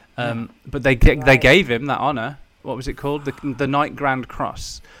anyway. But they gave him that honour. What was it called? The Knight Grand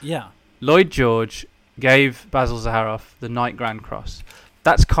Cross. Yeah. Lloyd George gave Basil Zaharoff the Knight Grand Cross.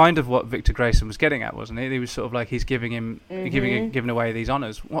 That's kind of what Victor Grayson was getting at, wasn't it? He was sort of like, he's giving away these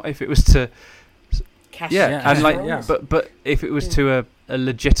honours. What if it was to Cash and like, Yeah. but if it was to a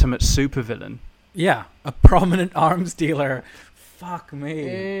legitimate supervillain, Yeah. A prominent arms dealer. Fuck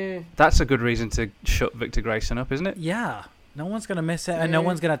me. that's a good reason to shut Victor Grayson up, isn't it? Yeah. No one's going to miss it, and no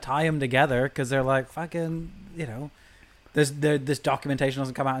one's going to tie them together because they're like, fucking, this documentation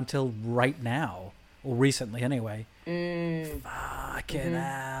doesn't come out until right now. Or recently, anyway. Fucking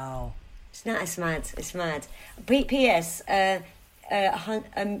hell. It's not. It's mad. It's mad. P.S. A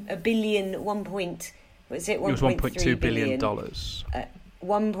billion. 1 point. Was it? It was $1.2 billion.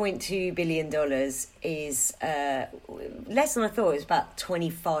 $1.2 billion is less than I thought. It was about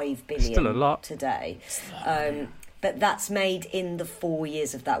 25 billion. Still a lot today. But that's made in the 4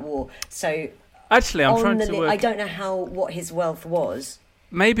 years of that war. So actually, I'm trying to work. I don't know what his wealth was.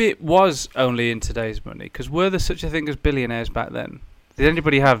 Maybe it was only in today's money, because were there such a thing as billionaires back then? Did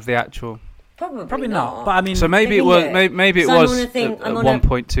anybody have the actual? Probably not. But I mean, So maybe it was. Maybe it So I'm was on a thing- at I'm on a-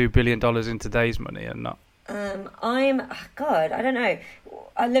 $1.2 billion in today's money, and not. God, I don't know.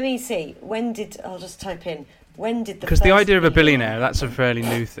 Let me see. I'll just type in. When did the? Because the first idea of a billionaire- billionaire—that's a fairly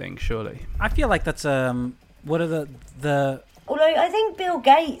new thing, surely. I feel like that's what are the Although I think Bill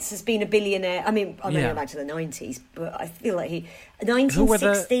Gates has been a billionaire. I mean, I'm Yeah. going back to the 90s, but I feel like who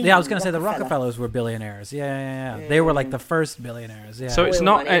 1916. were I was going to say the Rockefeller. Rockefellers were billionaires. Yeah. They were like the first billionaires. Yeah. So it's Oil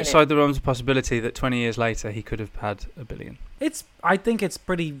not money, innit? outside the realms of possibility that 20 years later he could have had $1 billion. I think it's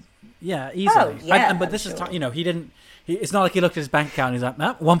pretty, easily. yeah, but I'm this is, sure. he didn't. It's not like he looked at his bank account and he's like,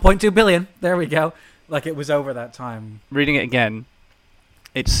 nah, 1.2 billion. There we go. Like it was over that time. Reading it again,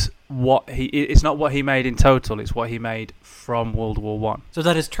 it's not what he made in total. It's what he made from World War One. So is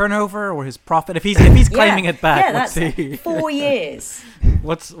that his turnover or his profit? If he's claiming it back, Yeah, what's that's he? 4 years.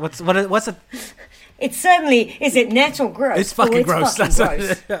 What's it? It's certainly, is it net or gross? It's fucking Oh, gross.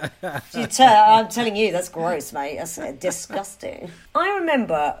 Fucking gross. I'm telling you, that's gross, mate. That's disgusting. I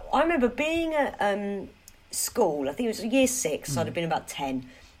remember being at school. I think it was year 6. So I'd have been about 10,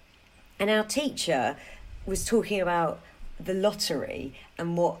 and our teacher was talking about the lottery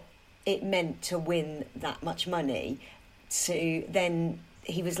and what it meant to win that much money. So then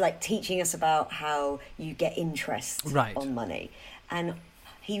he was like teaching us about how you get interest on money, and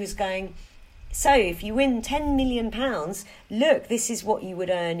he was going, so if you win £10 million, look, this is what you would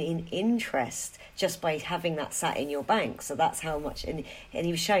earn in interest just by having that sat in your bank. So that's how much. And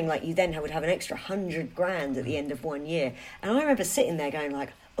he was showing like you then would have an extra 100 grand at the end of 1 year. And I remember sitting there going like,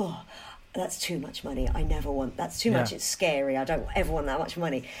 oh, that's too much money. I never want. That's too much. It's scary. I don't ever want that much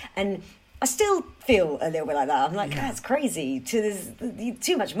money. And I still feel a little bit like that. I'm like, that's crazy.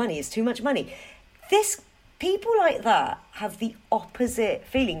 Too much money is too much money. People like that have the opposite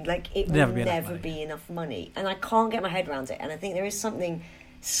feeling, like it will never be enough money. And I can't get my head around it. And I think there is something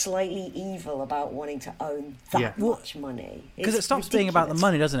slightly evil about wanting to own that much money. Because it stops being about the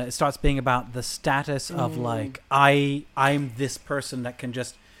money, doesn't it? It starts being about the status of like, I'm this person that can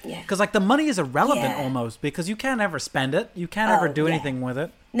just... Because like the money is irrelevant almost, because you can't ever spend it. You can't ever do anything with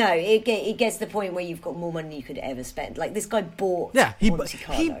it. No, it gets to the point where you've got more money than you could ever spend. Like this guy bought Monte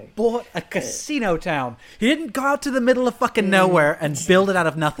Carlo. He bought a casino town. He didn't go out to the middle of fucking nowhere and build it out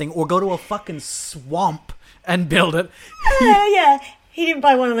of nothing, or go to a fucking swamp and build it. He didn't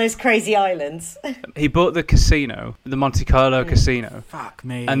buy one of those crazy islands. He bought the casino, the Monte Carlo casino. Fuck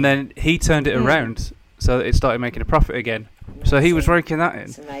me. And then he turned it around so that it started making a profit again. So he was raking that in.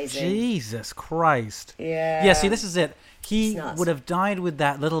 It's amazing. Jesus Christ. Yeah. Yeah, see, this is it. He It's nuts. would have died with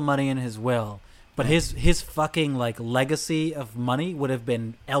that little money in his will, But his fucking like legacy of money would have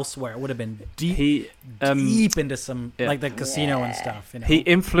been elsewhere. It would have been deep into some like the casino and stuff. You know? He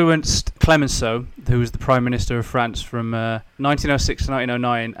influenced Clemenceau, who was the Prime Minister of France from 1906 to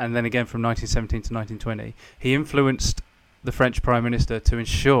 1909, and then again from 1917 to 1920. He influenced the French Prime Minister to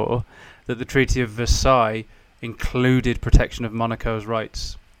ensure that the Treaty of Versailles included protection of Monaco's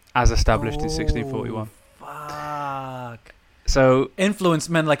rights, as established in 1641. Fuck. So influence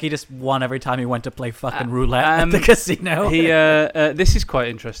meant like he just won every time he went to play fucking roulette at the casino. He this is quite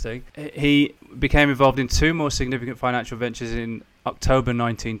interesting. He became involved in two more significant financial ventures in October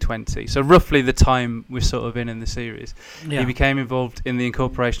 1920. So roughly the time we're sort of in the series. Yeah. He became involved in the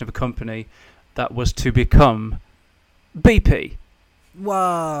incorporation of a company that was to become BP.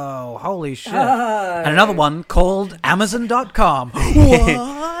 Whoa, holy shit. And another one called Amazon.com.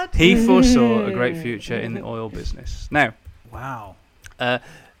 What? He foresaw a great future in the oil business. Now, wow. But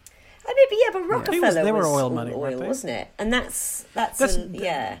Rockefeller they were was oil all money, weren't they? wasn't it? And that's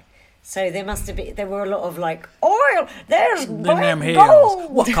yeah. So there must have been. There were a lot of like oil. There's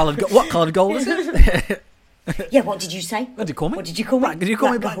gold. What coloured gold is it? Yeah. What did you say? What did you call me? What did you call me? Did you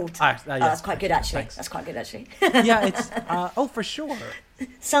call me Black Black? Gold. Yes. That's quite good actually. Thanks. That's quite good actually. Yeah, it's for sure.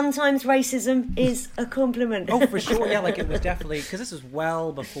 Sometimes racism is a compliment. Oh, for sure. Yeah, like it was definitely because this was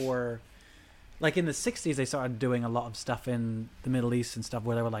well before. Like in the 60s, they started doing a lot of stuff in the Middle East and stuff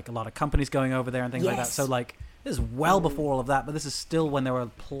where there were like a lot of companies going over there and things like that. So like this is well before all of that, but this is still when there were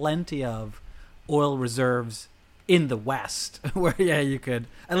plenty of oil reserves in the West where you could.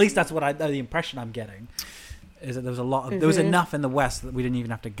 At least that's what the impression I'm getting is that there was a lot of there was enough in the West that we didn't even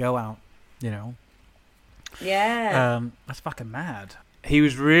have to go out. You know. Yeah. That's fucking mad. he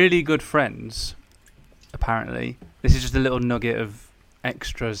was really good friends, apparently. This is just a little nugget of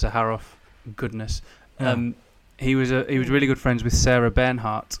extra Zaharoff goodness. He was really good friends with Sarah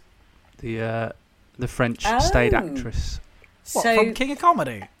Bernhardt, the French stage actress. What, So from King of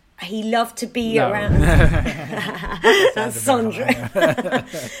Comedy? he loved to be around. That's Sandra.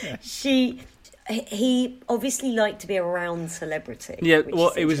 He obviously liked to be around celebrity. Yeah, which well,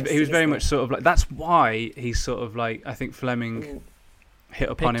 is he was interesting, very isn't much it? sort of like, that's why he's sort of like, I think Fleming hit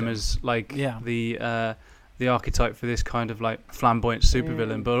upon him as like the archetype for this kind of like flamboyant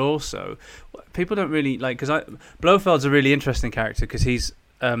supervillain, but also people don't really like, because Blofeld's a really interesting character because he's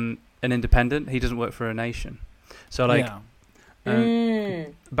an independent. He doesn't work for a nation, so like.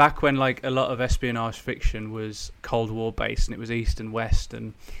 Back when like a lot of espionage fiction was Cold War based and it was East and West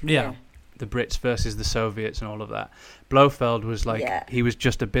and the Brits versus the Soviets and all of that, Blofeld was like he was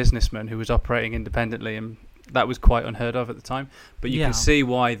just a businessman who was operating independently, and that was quite unheard of at the time. But you can see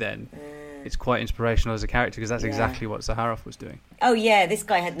why then it's quite inspirational as a character, because that's exactly what Zaharoff was doing. Oh yeah, this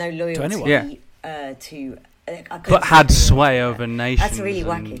guy had no loyalty to anyone. But had sway over nations. That's really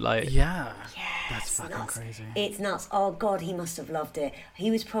wacky. Like, that's fucking crazy. It's nuts. Oh God, he must have loved it. He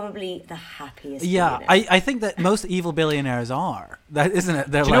was probably the happiest. Yeah, billionaire. I think that most evil billionaires are. That isn't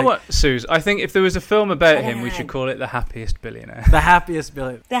it? They're do you know what, Suze? I think if there was a film about him, we know. should call it The Happiest Billionaire. The happiest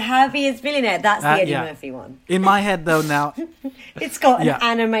billionaire. The happiest billionaire. That's the Eddie Murphy one. In my head, though, now It's got an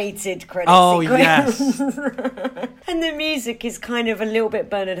animated credit Oh sequence. yes. And the music is kind of a little bit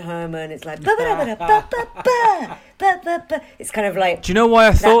Bernard Herrmann. It's like ba-ba-da-ba-ba-ba, ba-ba-ba. It's kind of like, Do you know why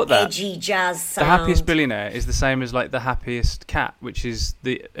I thought that? edgy jazz sound. The Happiest Billionaire is the same as like The Happiest Cat, which is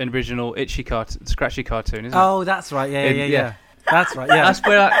the original Scratchy cartoon, isn't it? Oh, that's right. Yeah. That's right. Yeah, That's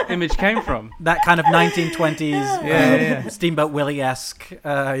where that image came from. that kind of 1920s Steamboat Willie-esque.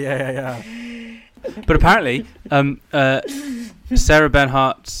 Yeah. But apparently, Sarah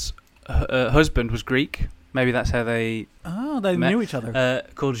Bernhardt's husband was Greek. Maybe that's how they They met. knew each other.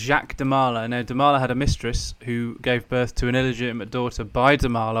 Called Jacques de Marla. Now, de Marla had a mistress who gave birth to an illegitimate daughter by de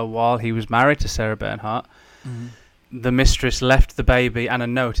Marla while he was married to Sarah Bernhardt. Mm-hmm. The mistress left the baby and a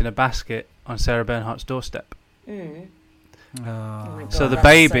note in a basket on Sarah Bernhardt's doorstep. Oh my God, So the that's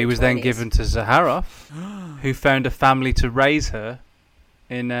baby so was then 20s. given to Zaharoff, who found a family to raise her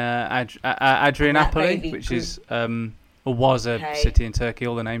in Adrianople, baby which grew- is or was a city in Turkey.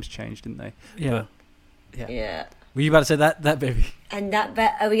 All the names changed, didn't they? Yeah. Yeah. Were you about to say that baby? And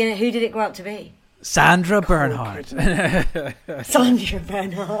are we gonna? Who did it grow up to be? Sandra Bernhardt. Sandra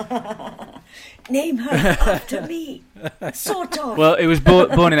Bernhardt. Name her after me. Sort of. Well, it was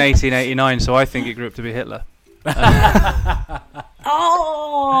born in 1889, so I think it grew up to be Hitler.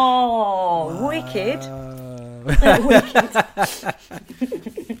 Oh, wicked. Wicked.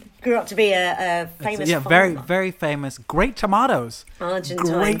 Grew up to be a famous farmer. very, very famous. Great tomatoes.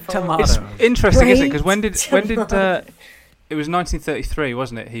 Argentine Great farmer. It's tomatoes. interesting, isn't it? Because when Great did it was 1933,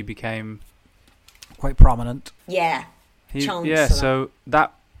 wasn't it? He became Quite prominent. Yeah. yeah. Chancellor. So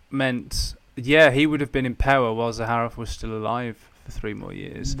that meant Yeah, he would have been in power while Zaharoff was still alive for 3 more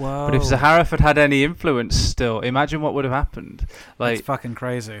years. Whoa. But if Zaharoff had any influence still, imagine what would have happened. Like, That's fucking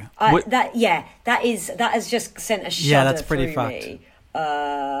crazy. That has just sent a shudder that's pretty through fucked. me.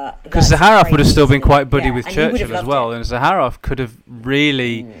 because Zaharoff would have still been quite buddy with and he would have Churchill as loved well, it. and Zaharoff could have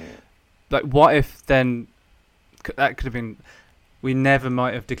really, like, what if then that could have been. We never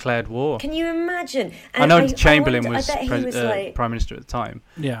might have declared war. Can you imagine? I know Chamberlain was, I bet he was like, Prime Minister at the time.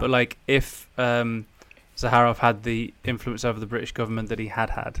 Yeah. But like, if Zaharoff had the influence over the British government that he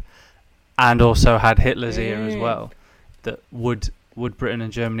had, and also had Hitler's ear as well, that would Britain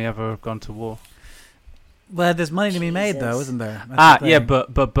and Germany ever have gone to war? Well, there's money to be made, though, Jesus. isn't there? That's the Yeah, thing.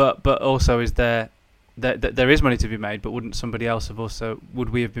 but also is there is money to be made, but wouldn't somebody else have also? Would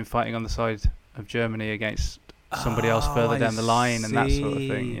we have been fighting on the side of Germany against somebody else further down the line and that sort of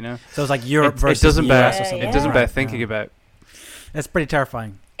thing? You know. So it's like Europe versus it doesn't the US bear or something. it doesn't Right, bear thinking yeah. about. It's pretty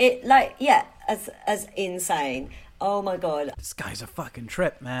terrifying. it as insane. Oh my god. This guy's a fucking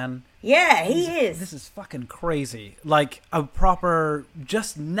trip, man. Yeah, he is. This is fucking crazy. Like a proper,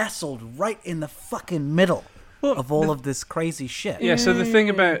 just nestled right in the fucking middle of all of this crazy shit. Yeah, so the thing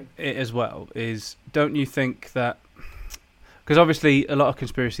about it as well is, don't you think that... Because obviously a lot of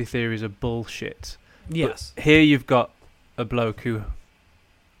conspiracy theories are bullshit. Yes. But here you've got a bloke who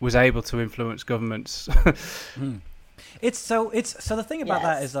was able to influence governments. It's so the thing about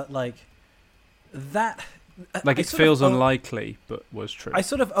that is that like Like, I it sort feels of unlikely, but was true. I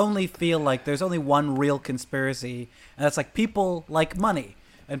sort of only feel like there's only one real conspiracy, and that's like people like money,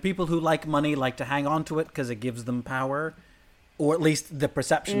 and people who like money like to hang on to it because it gives them power, or at least the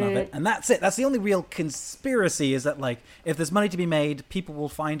perception of it, and that's it. That's the only real conspiracy, is that like if there's money to be made, people will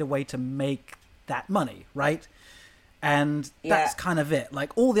find a way to make that money, right? And that's kind of it.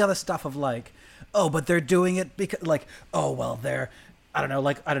 Like all the other stuff of like, oh, but they're doing it because like, oh well, they're I don't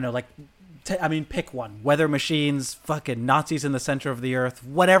know, pick one. Weather machines, fucking Nazis in the center of the earth,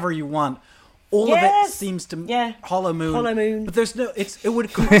 whatever you want. All of it seems to Hollow Moon. But there's no. It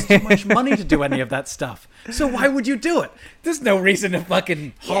would cost too much money to do any of that stuff. So why would you do it? There's no reason to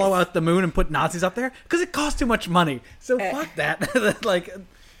fucking hollow out the moon and put Nazis up there because it costs too much money. So fuck that. Like,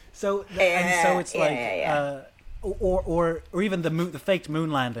 so it's like, or even the faked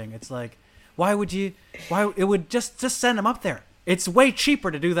moon landing. It's like, why would you? Why it would just send them up there. It's way cheaper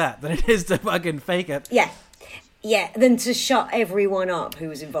to do that than it is to fucking fake it. Yeah, than to shut everyone up who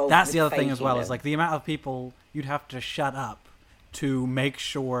was involved. That's with the other thing as well, faking is like the amount of people you'd have to shut up to make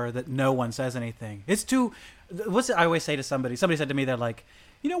sure that no one says anything. It's too... What's it I always say to somebody? Somebody said to me, they're like,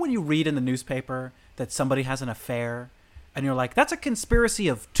 you know when you read in the newspaper that somebody has an affair, and you're like, that's a conspiracy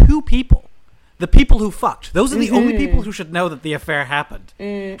of 2 people. The people who fucked. Those are the only people who should know that the affair happened.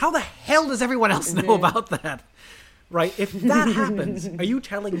 How the hell does everyone else know about that? Right, if that happens, are you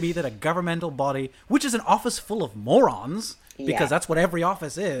telling me that a governmental body, which is an office full of morons, because that's what every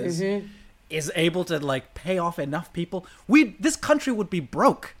office is able to like pay off enough people? This country would be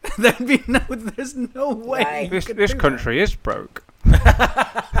broke. There's no way. Right. This country is broke.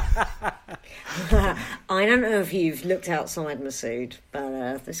 I don't know if you've looked outside, Masood,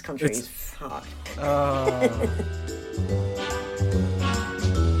 but this country is fucked.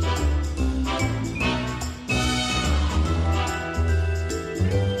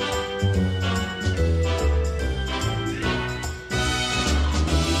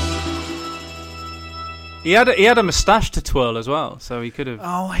 He had a moustache to twirl as well, so he could have...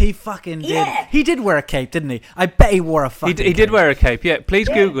 Oh, he fucking did. Yeah. He did wear a cape, didn't he? I bet he wore a fucking He did cape. wear a cape, yeah. Please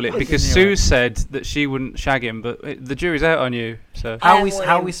Google it, because Didn't he Sue wear it? said that she wouldn't shag him, but the jury's out on you. So How are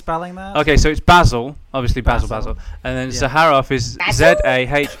William. we spelling that? okay, so it's Basil, obviously Basil, Basil. and then Yeah. Zaharoff is Basil?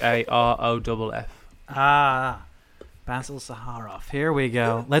 Zaharoff. Ah, Basil Zaharoff. Here we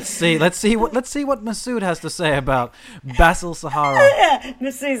go. Let's see what Masood has to say about Basil Zaharoff.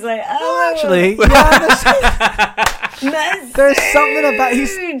 Masood's like, Oh, actually, yeah, Masood! there's something about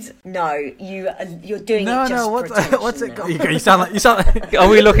he's. No, you're doing No, it just no. for attention What's it now. called? You sound like. Are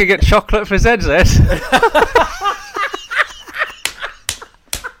we looking at chocolate for ZZ?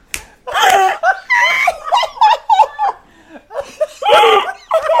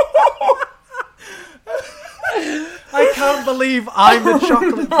 I can't believe I'm the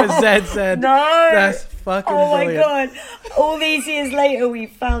chocolate for ZZ. No. That's fucking Oh my brilliant. god! All these years later, we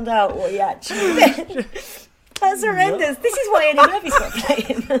found out what he actually meant. That's horrendous. This is why Eddie Murphy's not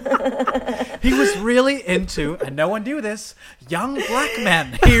playing. He was really into, and no one knew this, young black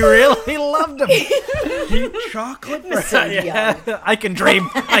men. He really loved them. Chocolate for So young. I can dream,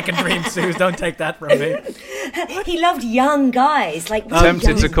 Sue. Don't take that from me. He loved young guys. Like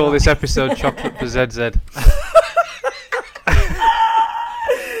Tempted to young call this guys. episode chocolate for ZZ.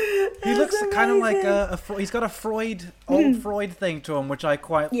 He looks kind of like he's got a old Freud thing to him, which I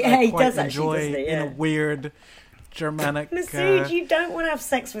quite he quite does enjoy actually, doesn't he? in a Yeah. weird Germanic. Masood, you don't want to have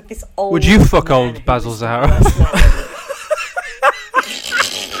sex with this old. Would you fuck man old who's Basil Zahara?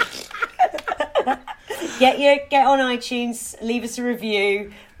 Get on iTunes, leave us a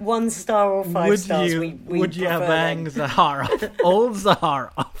review, 1 star or 5 stars. Would you have prefer bang them. Zahara? Old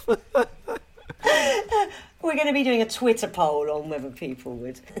Zahara. We're going to be doing a Twitter poll on whether people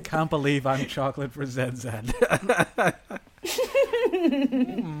would. Can't believe I'm chocolate for ZZ.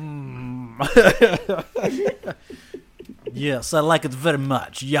 Yes, I like it very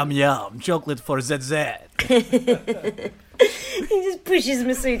much. Yum yum. Chocolate for ZZ. He just pushes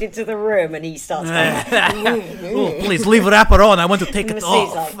Masood into the room and he starts going, Oh, please leave the wrapper on. I want to take it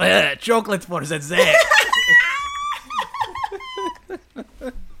Masood's off. like- Chocolate for ZZ.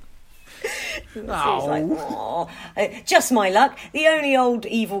 He's like, "Aw, just my luck. The only old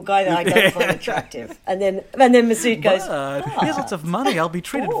evil guy that I don't find attractive." And then Masood goes, He has lots of money. I'll be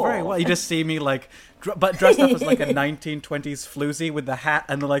treated very well. You just see me like, but dressed up as like a 1920s floozy with the hat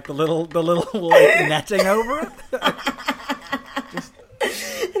and like the little like netting over it.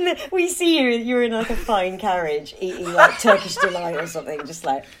 and then we see you're in like a fine carriage eating like Turkish delight or something, just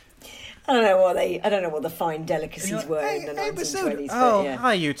like. I don't know what the fine delicacies were in the 1920s. But Oh, yeah.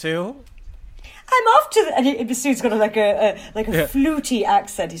 hi, you two. I'm off to the... And Masood's got a fluty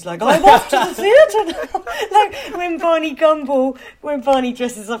accent. He's like, I'm off to the theatre now. Like when Barney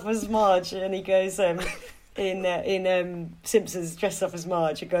dresses up as Marge and he goes... in Simpsons, dressed up as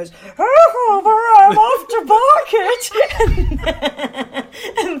Marge, it goes, "Oh, I'm off to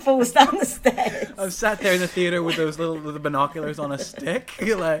Barkett," and falls down the stairs. I've sat there in the theater with those little binoculars on a stick.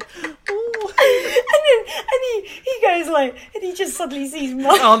 You're like, ooh. And he goes like, and he just suddenly sees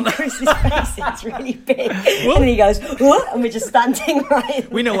Marge Chris's face. It's really big, and then he goes, "What?" And we're just standing right.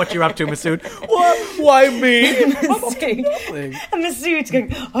 We know what you're up to, Masood. What? Why me? And Masood's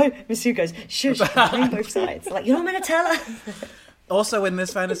going. Oh, Masood goes, "Shush, playing both sides." Like, you're not meant to tell her. Also, in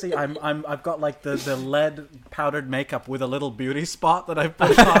this fantasy, I've got like the lead powdered makeup with a little beauty spot that I've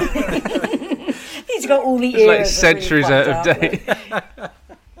put on. He's got all the It's like ears. centuries really out of date.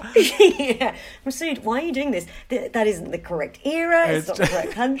 Yeah, Masood, why are you doing this? That isn't the correct era. It's not the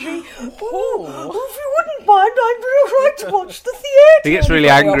correct country. Oh, if you wouldn't mind, I'd really like to watch the theatre. He gets really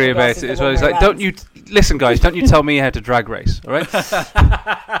angry about it as well. He's like, "Don't you listen, guys? Don't you tell me how to drag race, all right?"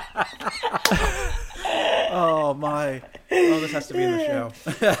 Oh my! Oh, this has to be in the show.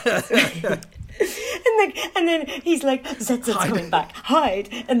 And then he's like, "ZZ's coming back, hide!"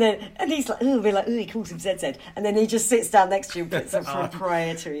 And he's like, "Oh," we're like, "Oh," he calls him ZZ, and then he just sits down next to you, puts a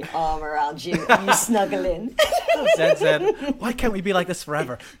proprietary arm around you, and you snuggle in. ZZ, why can't we be like this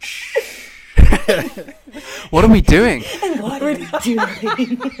forever? Shh. What are we doing? And what are we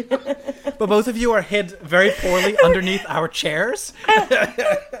doing? But both of you are hid very poorly underneath our chairs.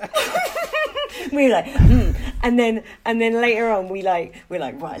 We're like, and then later on we're like,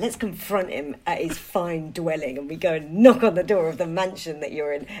 right, let's confront him at his fine dwelling, and we go and knock on the door of the mansion that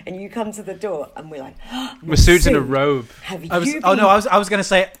you're in, and you come to the door, and we're like, Masood's in a Masood, robe. Have you I was been... going to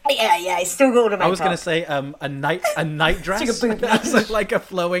say. Yeah, he's still got all the makeup. I was going to say a night dress. It's like a boob So like a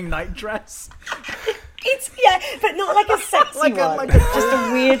flowing night dress. It's but not like a sexy one. Just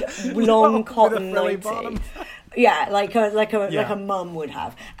a weird long cotton frilly 90. bottom. Yeah, like a mum would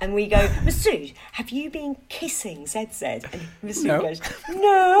have. And we go, "Masood, have you been kissing ZZ?" And Masood No. goes,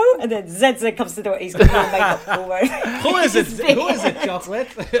 "No." And then ZZ comes to the door. He's got no makeup all over. Who is it? Who is it, Chocolate?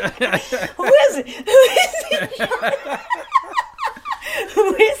 Who is it?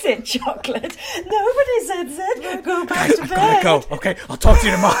 Who is it, Chocolate? Nobody, ZZ. Go back to bed. Go. Okay, I'll talk to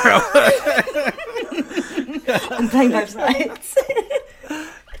you tomorrow. I'm playing both sides.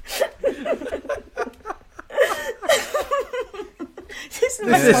 This is the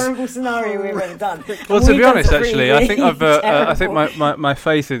most horrible scenario we've ever done. Well, to We've be done honest, some actually, I think really I think terrible- my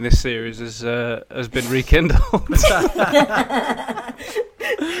faith in this series has been rekindled.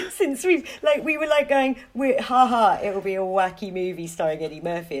 Since we were like going, it'll be a wacky movie starring Eddie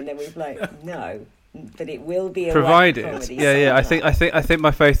Murphy, and then we've like, no, but it will be a Provided, wacky comedy. yeah. I sometime. think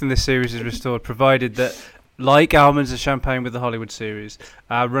my faith in this series is restored. Provided that, like Almonds and Champagne with the Hollywood series,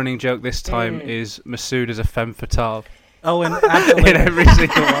 our running joke this time is Masood as a femme fatale. Oh, and absolutely. In every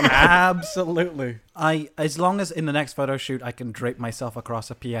single one. Absolutely. As long as in the next photo shoot I can drape myself across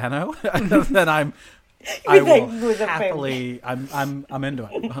a piano, then I will happily. I'm into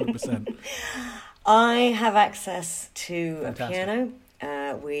it 100%. I have access to Fantastic. a piano.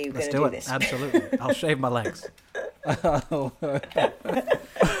 We're Let's going to do do it. this. Absolutely. I'll shave my legs.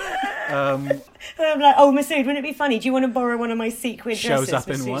 I'm like, oh, Masood, wouldn't it be funny? Do you want to borrow one of my sequin dresses? Shows up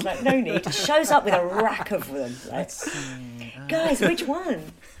in Masood's one. like, no need. Shows up with a rack of them. Like, guys, which one?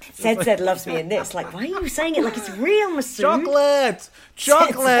 Zed loves me in this. Like, why are you saying it like it's real, Masood?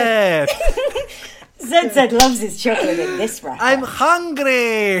 Chocolate! Zed loves his chocolate in this rack. I'm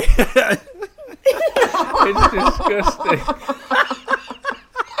hungry! It's disgusting.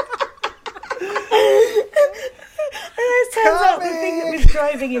 It turns out the thing that was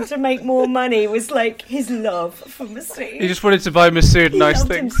driving him to make more money was like his love for Masood. He just wanted to buy Masood He nice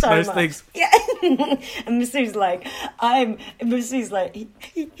loved things. him so Nice much. things. Yeah. And Masood's like,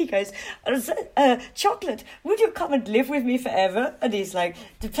 he goes, chocolate, would you come and live with me forever? And he's like,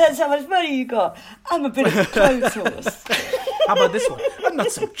 depends how much money you got. I'm a bit of a clothes horse. How about this one? I'm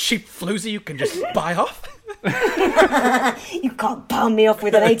not some cheap floozy you can just buy off. You can't palm me off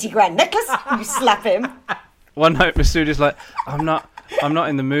with an 80 grand necklace. You slap him. One night, Masood is like, I'm not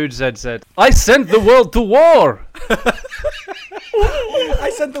in the mood, Zed. I sent the world to war. I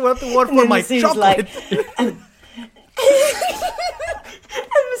sent the world to war for then my Masood's chocolate. like, and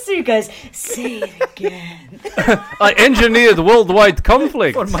Masood goes, say it again. I engineered worldwide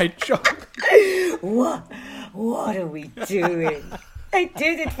conflict. For my chocolate. What are we doing? I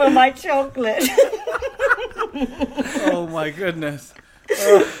did it for my chocolate. Oh my goodness.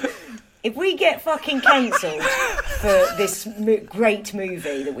 If we get fucking cancelled for this great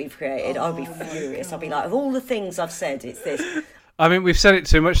movie that we've created, I'll be furious. I'll be like, of all the things I've said, it's this. I mean, we've said it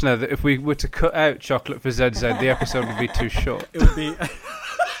too much now that if we were to cut out chocolate for ZZ, the episode would be too short. It would be...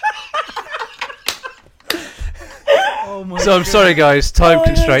 Oh my So I'm sorry, guys. Time Oh,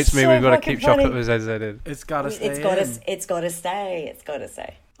 constraints that's me. so We've got to fucking keep chocolate funny. for ZZ in. It's gotta stay It's got to stay. It's got to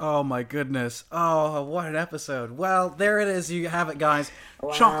stay. Oh my goodness. Oh, what an episode. Well, there it is. You have it, guys.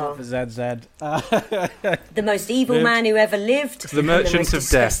 Wow. Chocolate for ZZ. The most evil man who ever lived. The Merchant and the most of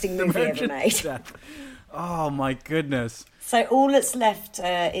Death. disgusting movie ever made. Oh my goodness. So all that's left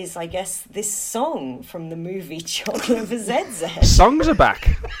is, I guess, this song from the movie Chocolate for ZZ. Songs are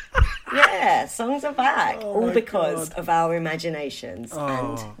back. Yeah, songs are back. Oh all my because God. of our imaginations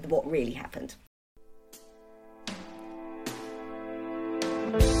Oh. and what really happened.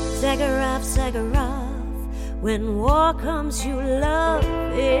 Zagarov, Zagarov, when war comes you love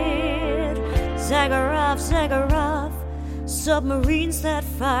it. Zagarov, Zagarov, submarines that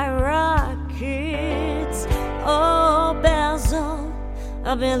fire rockets. Oh, Basil,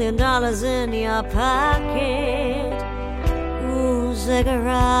 $1 billion in your pocket. Ooh,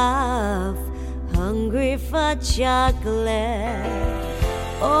 Zagarov, hungry for chocolate.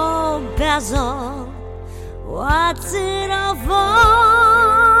 Oh, Basil, what's it all for?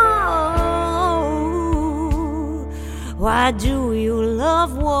 Why do you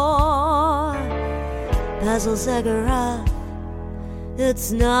love war? Basil Zagarov,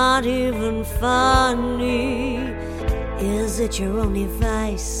 it's not even funny. Is it your only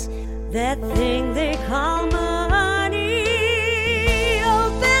vice, that thing they call money? Oh,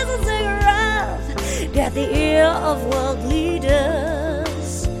 Basil Zagarov, got the ear of world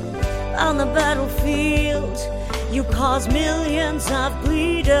leaders. On the battlefield, you cause millions of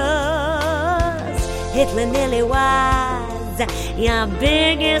bleeders. Hitler nearly was your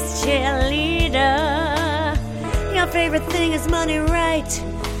biggest cheerleader. Your favorite thing is money, right?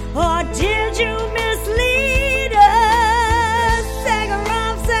 Or did you mislead us?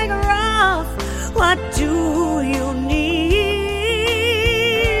 Zagarov, Zagarov, what do you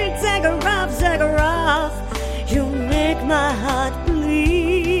need? Zagarov, Zagarov, you make my heart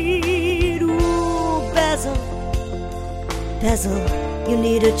bleed. Ooh, Basil, Basil, you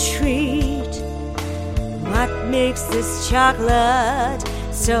need a treat. What makes this chocolate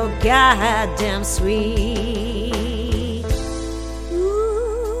so goddamn sweet?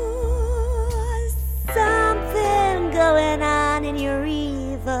 Ooh, something going on in your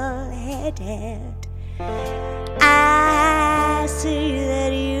evil head. I see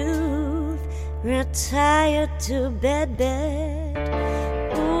that you've retired to bed.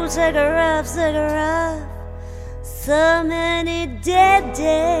 Ooh, Zagarov, Zagarov, so many dead.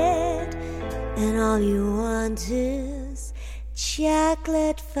 And all you want is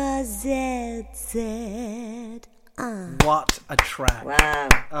chocolate for ZZ. What a track. Wow.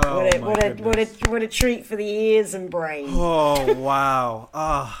 Oh, what a treat for the ears and brain. Oh, wow.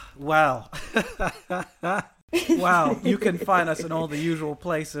 Well. Wow. You can find us in all the usual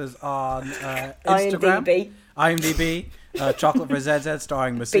places on Instagram. IMDb. Chocolate for ZZ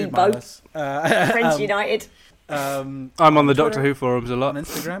starring Masood Bebo. Milas. Friends United. I'm on the Doctor Who forums a lot. On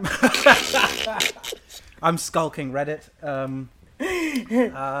Instagram. I'm skulking Reddit.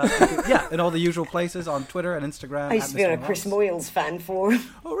 Yeah, in all the usual places on Twitter and Instagram. I used to be on a Chris Moyles fan forum.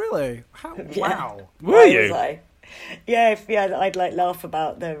 Oh, really? How? Yeah. Wow. Were you? Yeah, I'd like laugh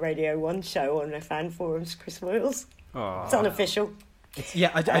about the Radio 1 show on the fan forums, Chris Moyles. Aw. It's unofficial.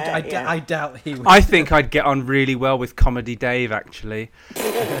 Yeah, I doubt he would. I think I'd get on really well with Comedy Dave, actually.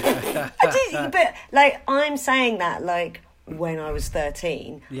 But, like, I'm saying that, like, when I was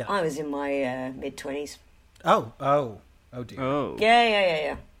 13, Yeah. I was in my mid-20s. Oh dear. Oh.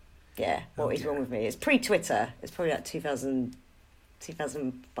 Yeah. Yeah, what is wrong with me? It's pre-Twitter. It's probably like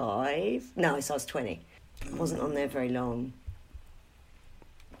 2005. No, so I was 20. I wasn't on there very long.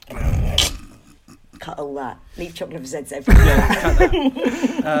 Cut all that. Leave chocolate for Zeds everywhere.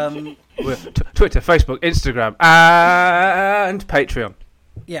 Twitter, Facebook, Instagram, and Patreon.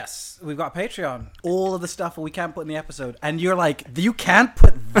 Yes, we've got a Patreon. All of the stuff we can't put in the episode, and you're like, you can't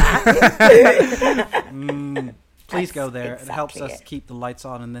put that in? Please go there. It helps us keep the lights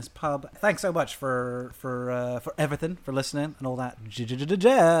on in this pub. Thanks so much for everything, for listening and all that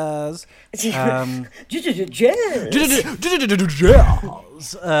jazz.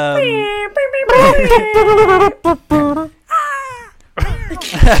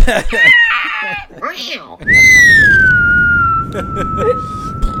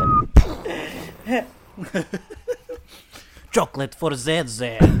 Chocolate for ZZ.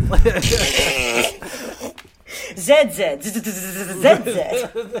 ZZ.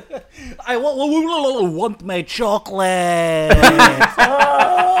 I want my chocolate.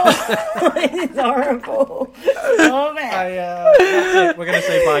 It's horrible. Oh, man. That's it. We're going to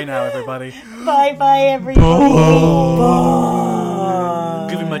say bye now, everybody. Bye, everybody. Bye.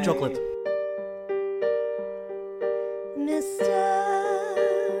 Give me my chocolate. Mystery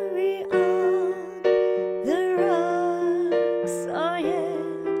on the rocks, oh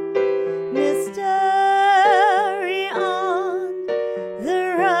yeah. Mystery on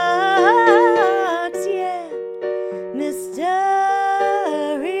the rocks, yeah.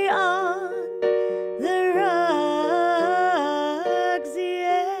 Mystery on the rocks,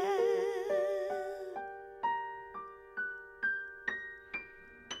 yeah.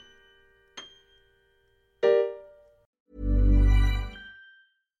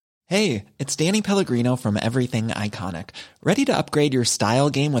 Hey, it's Danny Pellegrino from Everything Iconic. Ready to upgrade your style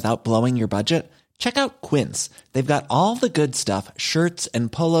game without blowing your budget? Check out Quince. They've got all the good stuff, shirts and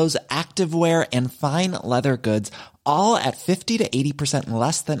polos, activewear, and fine leather goods, all at 50 to 80%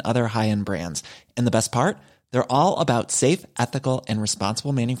 less than other high-end brands. And the best part? They're all about safe, ethical, and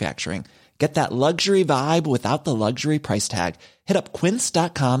responsible manufacturing. Get that luxury vibe without the luxury price tag. Hit up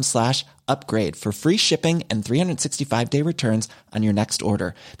quince.com/upgrade for free shipping and 365-day returns on your next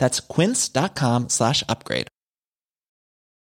order. That's quince.com/upgrade.